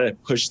and try to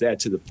push that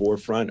to the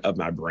forefront of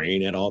my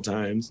brain at all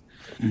times.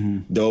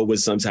 Though it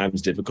was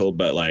sometimes difficult,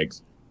 but like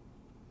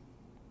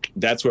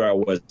that's where I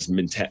was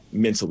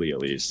mentally, at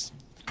least.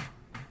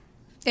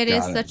 It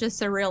is such a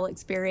surreal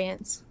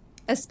experience,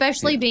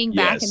 especially being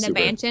back in the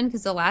mansion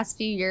because the last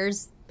few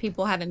years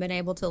people haven't been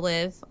able to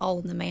live all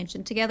in the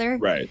mansion together.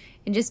 Right.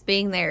 And just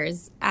being there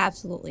is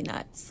absolutely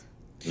nuts.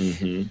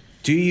 Mm-hmm.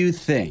 Do you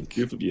think?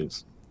 Beautiful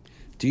views.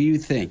 Do you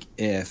think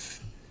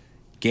if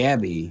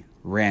Gabby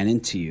ran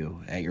into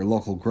you at your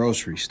local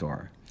grocery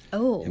store,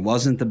 it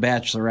wasn't the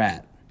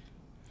Bachelorette?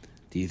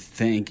 Do you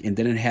think, and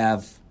didn't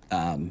have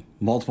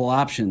multiple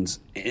options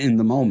in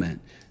the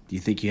moment? Do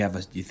you think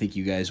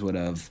you guys would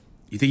have?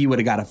 You think you would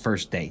have got a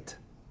first date?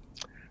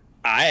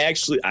 I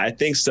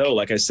think so.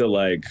 Like I said,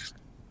 like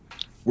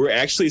we're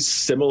actually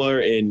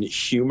similar in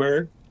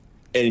humor,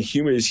 and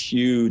humor is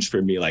huge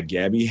for me. Like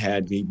Gabby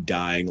had me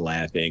dying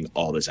laughing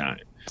all the time.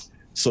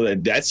 So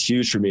that's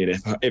huge for me.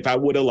 And if I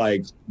would have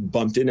like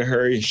bumped into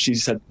her, she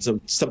said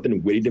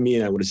something witty to me,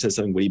 and I would have said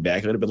something witty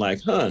back, I would have been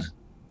like, huh.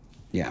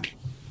 Yeah.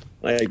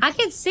 Like, I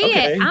can see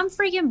it. I'm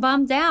freaking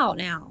bummed out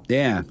now.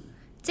 Yeah.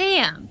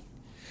 Damn.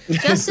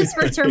 Justice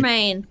for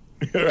Termayne.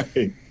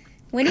 Right.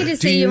 We need to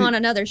see you on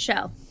another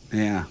show.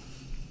 Yeah.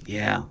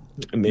 Yeah.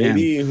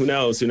 Maybe. Man. Who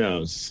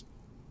knows?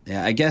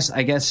 Yeah. I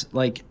guess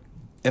like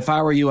if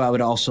I were you, I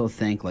would also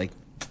think like,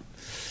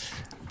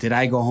 did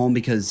I go home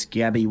because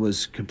Gabby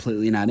was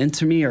completely not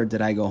into me, or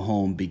did I go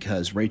home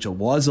because Rachel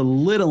was a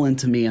little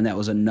into me and that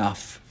was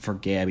enough for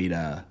Gabby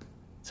to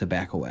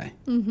back away?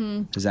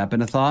 Mm-hmm. Has that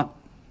been a thought?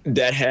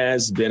 That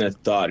has been a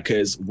thought,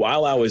 because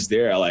while I was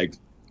there, I like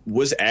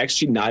was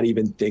actually not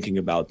even thinking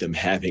about them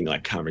having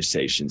like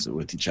conversations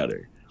with each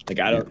other. Like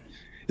I don't.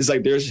 It's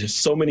like there's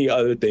so many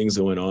other things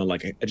going on.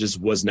 Like I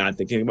just was not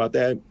thinking about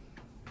that.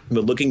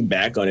 But looking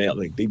back on it,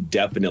 like they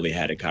definitely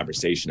had a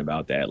conversation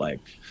about that. Like,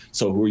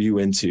 so who are you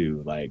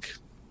into? Like,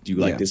 do you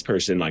like this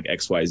person? Like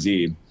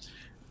XYZ.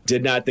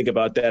 Did not think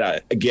about that.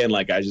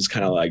 I just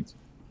kind of like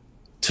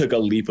took a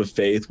leap of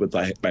faith with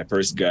like my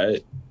first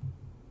gut,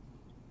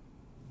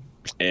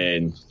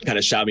 and kind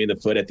of shot me in the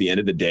foot at the end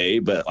of the day.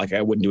 But like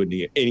I wouldn't do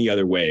it any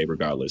other way,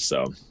 regardless.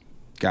 So,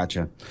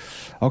 gotcha.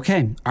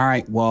 Okay. All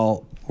right.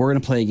 Well, we're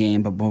gonna play a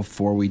game, but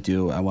before we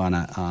do, I want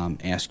to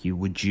ask you: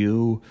 Would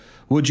you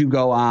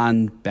go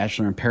on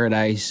Bachelor in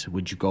Paradise?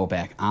 Would you go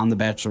back on The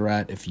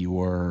Bachelorette if you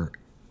were,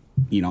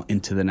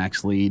 into the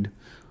next lead?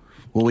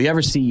 Will we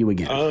ever see you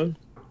again?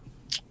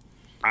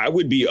 I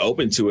would be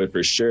open to it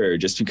for sure,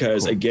 just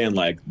because, again,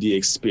 like the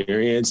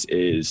experience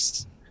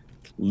is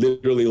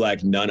literally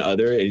like none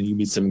other, and you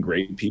meet some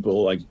great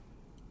people like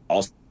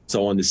also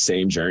on the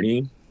same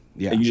journey.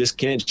 Yeah, and you just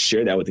can't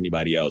share that with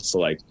anybody else. So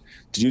like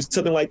to do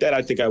something like that,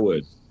 I think I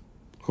would.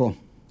 Cool.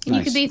 And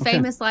you could be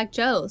famous like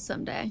Joe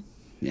someday.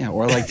 Yeah,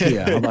 or like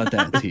Tia. How about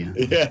that, Tia?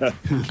 Yeah.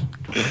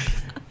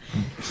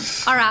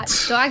 All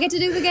right. Do I get to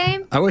do the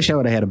game? I wish I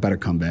would have had a better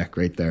comeback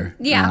right there.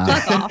 Yeah,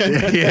 fuck off.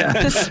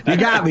 Yeah. You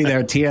got me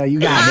there, Tia. You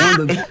got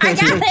me. I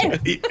got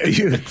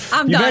it.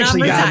 I'm done.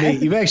 I'm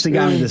retired. You've actually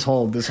got me this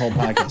whole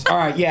podcast. All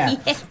right, yeah.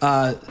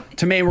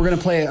 Termayne, we're going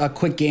to play a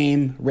quick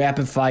game,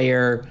 rapid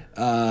fire.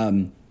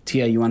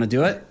 Tia, you want to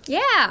do it? Yeah.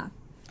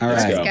 All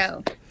right. Let's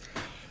go.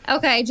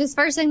 Okay, just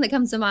first thing that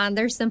comes to mind.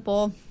 They're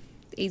simple,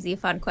 easy,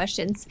 fun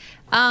questions.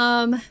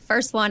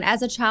 First one,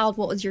 as a child,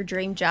 what was your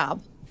dream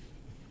job?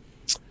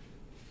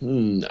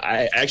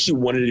 I actually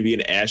wanted to be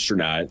an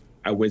astronaut.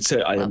 I went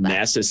to a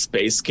NASA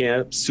space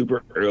camp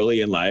super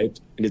early in life,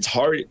 and it's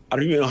hard. I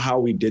don't even know how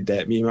we did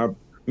that. Me and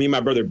my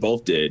brother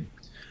both did.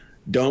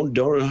 Don't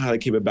know how it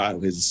came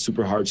about because it's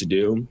super hard to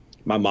do.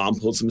 My mom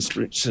pulled some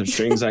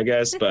strings, I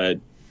guess, but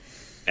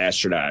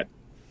astronaut.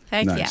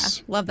 Heck nice.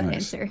 Yeah, love that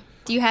answer.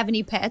 Do you have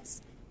any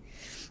pets?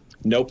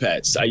 No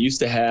pets. I used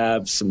to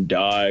have some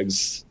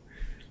dogs.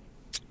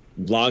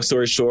 Long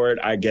story short,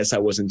 I guess I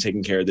wasn't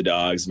taking care of the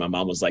dogs. My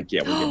mom was like,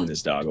 yeah, we're giving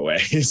this dog away.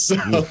 So,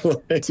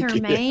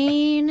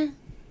 Termayne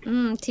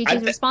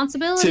teaches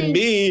responsibility. To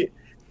me,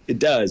 it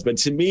does. But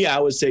to me, I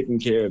was taking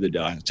care of the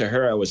dog. To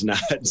her, I was not.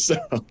 So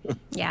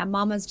yeah,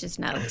 mamas just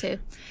know, too.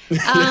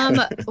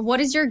 What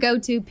is your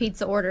go-to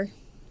pizza order?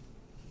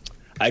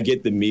 I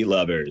get the meat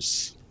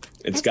lovers.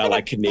 It's got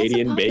like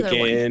Canadian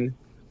bacon. One.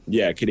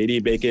 Yeah,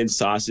 Canadian bacon,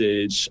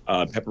 sausage,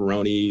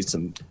 pepperoni,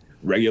 some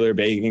regular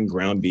bacon,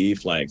 ground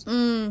beef. Like,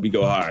 we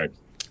go hard.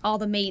 All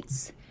the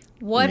meats.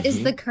 What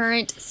is the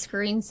current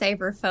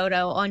screensaver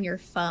photo on your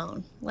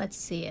phone? Let's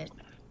see it.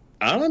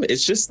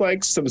 It's just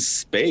like some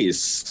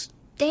space.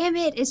 Damn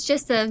it. It's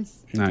just a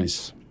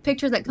nice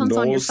picture that comes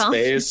on your phone.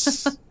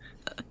 Space.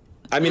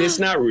 I mean, it's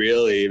not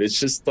really. It's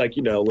just like,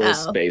 a little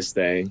space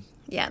thing.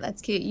 Yeah,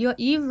 that's cute.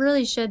 You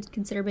really should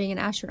consider being an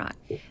astronaut.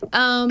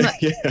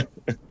 Yeah.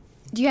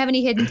 Do you have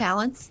any hidden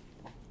talents?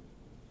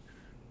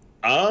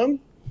 I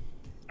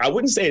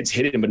wouldn't say it's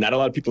hidden, but not a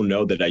lot of people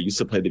know that I used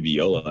to play the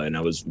viola, and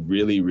I was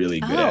really, really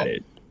good at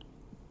it.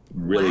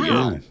 Really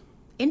good.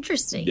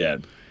 Interesting. Yeah.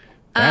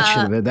 That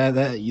should have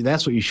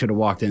that's what you should have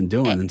walked in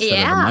doing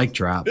instead of a mic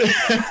drop.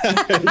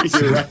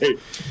 You're right.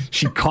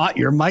 She caught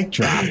your mic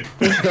drop.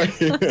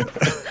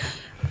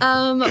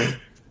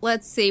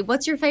 Let's see.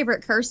 What's your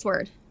favorite curse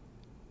word?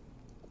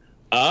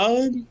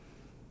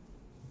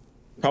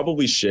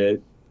 Probably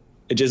shit.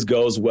 It just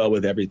goes well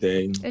with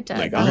everything. It does.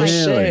 Like,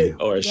 shit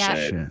or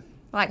shit.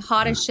 Like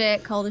hot as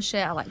shit, cold as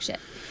shit. I like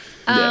shit.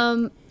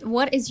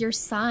 What is your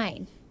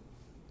sign?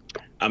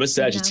 I'm a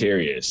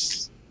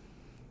Sagittarius.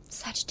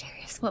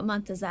 Sagittarius. What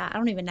month is that? I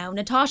don't even know.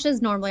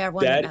 Natasha's normally our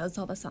one that knows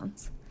all the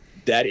songs.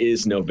 That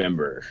is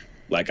November.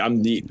 Like,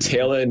 I'm the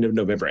tail end of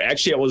November.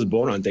 Actually, I was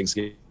born on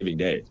Thanksgiving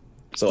Day.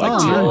 So,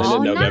 like, tail end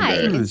of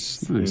November.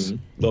 Nice. Nice.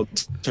 Little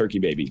turkey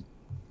baby.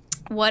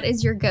 What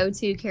is your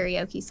go-to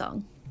karaoke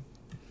song?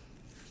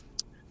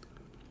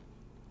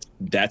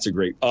 That's a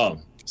great...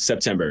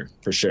 September,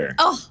 for sure.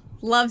 Oh,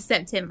 love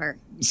September.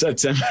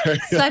 September.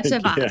 Such a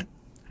vibe. Yeah.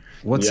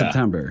 What's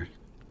September?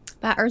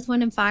 By Earth,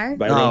 Wind, and Fire.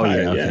 By Earth,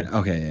 Fire,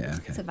 okay.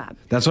 It's a vibe.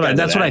 That's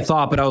what I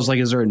thought, but I was like,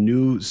 is there a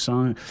new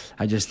song?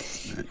 I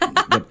just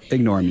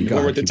ignore me. Go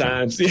We're ahead, with the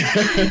times.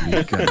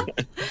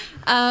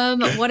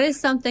 Okay. What is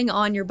something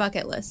on your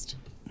bucket list?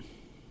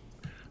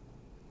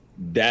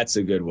 That's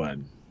a good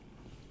one.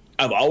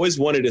 I've always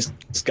wanted to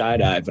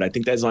skydive, but I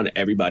think that's on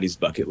everybody's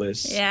bucket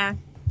list. Yeah.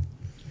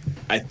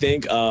 I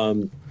think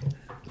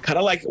kind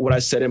of like what I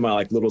said in my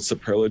like little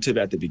superlative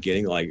at the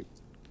beginning, like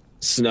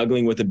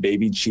snuggling with a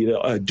baby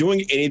cheetah,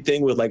 doing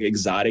anything with like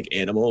exotic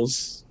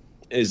animals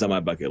is on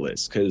my bucket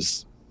list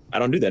because I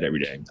don't do that every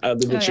day. I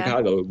live in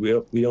Chicago.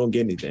 We don't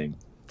get anything.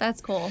 That's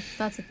cool.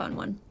 That's a fun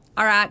one.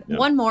 All right. Yep.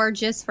 One more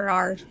just for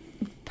our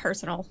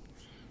personal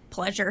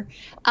pleasure.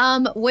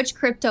 Which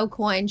crypto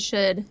coin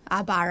should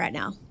I buy right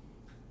now?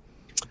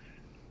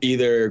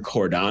 Either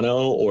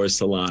Cardano or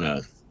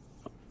Solana.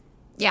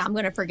 Yeah, I'm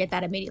going to forget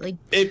that immediately.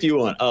 If you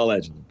want, I'll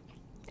let you.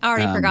 I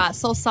already forgot.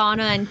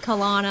 Solana and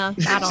Kalana.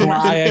 I don't know.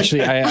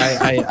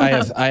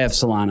 I have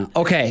Solana.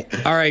 Okay.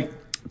 All right.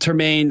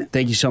 Termayne,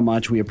 thank you so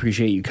much. We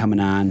appreciate you coming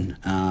on.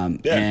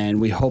 And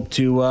we hope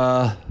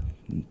to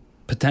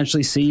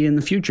potentially see you in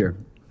the future.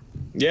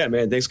 Yeah,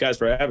 man. Thanks, guys,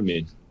 for having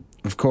me.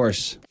 Of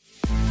course.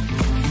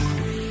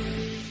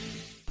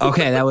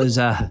 Okay, that was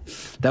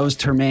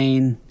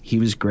Termayne. He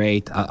was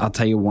great. I'll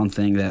tell you one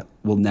thing that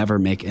will never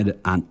make it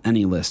on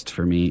any list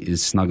for me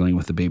is snuggling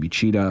with a baby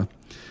cheetah.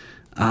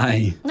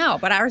 No,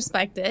 but I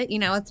respect it. You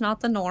know, it's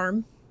not the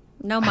norm.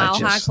 No Mile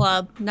High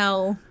Club.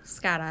 No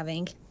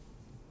skydiving.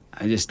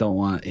 I just don't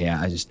want. Yeah,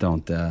 I just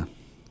don't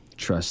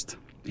trust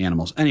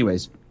animals.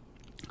 Anyways,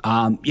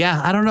 I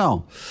don't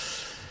know.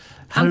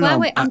 I'm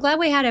glad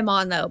we had him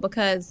on though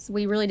because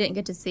we really didn't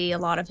get to see a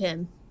lot of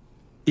him.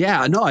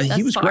 Yeah, no,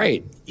 he was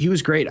great. He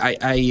was great. I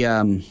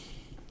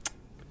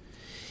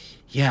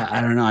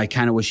don't know. I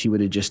kind of wish he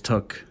would have just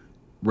took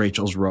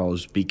Rachel's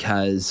rose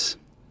because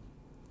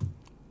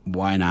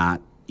why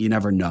not? You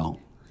never know.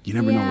 You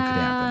never know what could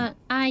happen.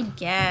 I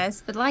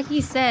guess. But like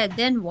you said,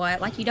 then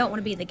what? Like you don't want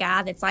to be the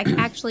guy that's like,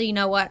 actually, you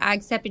know what? I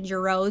accepted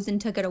your rose and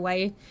took it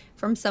away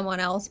from someone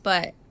else.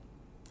 But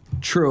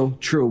True.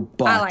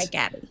 But I like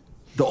Gabby.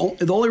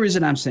 The only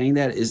reason I'm saying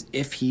that is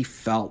if he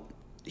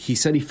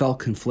said he felt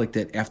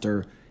conflicted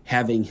after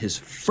having his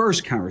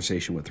first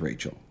conversation with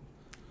Rachel.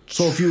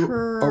 So if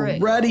you're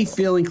already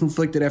feeling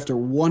conflicted after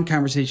one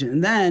conversation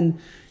and then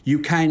you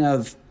kind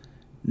of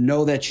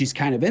know that she's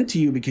kind of into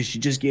you because she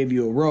just gave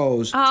you a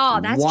rose. Oh,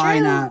 that's true.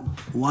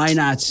 Why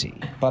not see?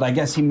 But I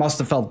guess he must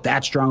have felt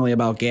that strongly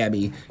about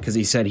Gabby because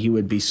he said he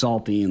would be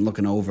salty and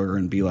looking over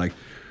and be like,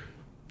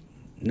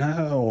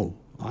 no,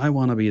 I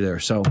want to be there.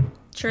 So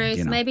true.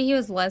 So maybe he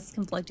was less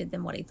conflicted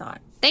than what he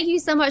thought. Thank you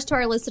so much to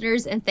our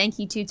listeners, and thank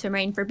you to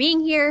Termayne for being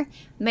here.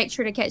 Make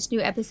sure to catch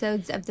new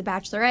episodes of The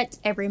Bachelorette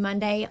every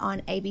Monday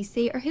on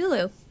ABC or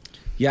Hulu.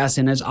 Yes,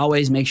 and as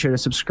always, make sure to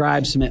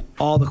subscribe, submit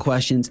all the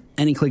questions,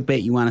 any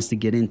clickbait you want us to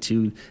get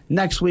into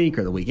next week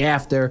or the week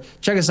after.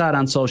 Check us out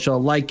on social,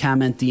 like,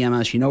 comment, DM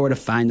us. You know where to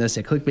find us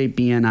at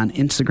ClickbaitBN on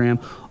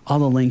Instagram. All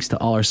the links to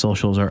all our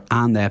socials are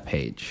on that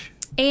page.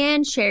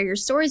 And share your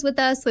stories with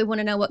us. We want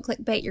to know what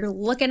clickbait you're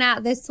looking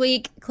at this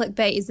week.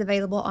 Clickbait is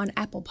available on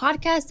Apple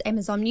Podcasts,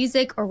 Amazon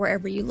Music, or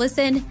wherever you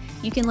listen.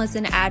 You can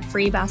listen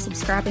ad-free by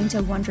subscribing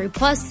to Wondery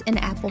Plus in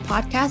Apple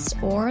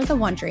Podcasts or the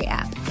Wondery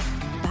app.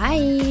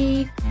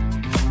 Bye.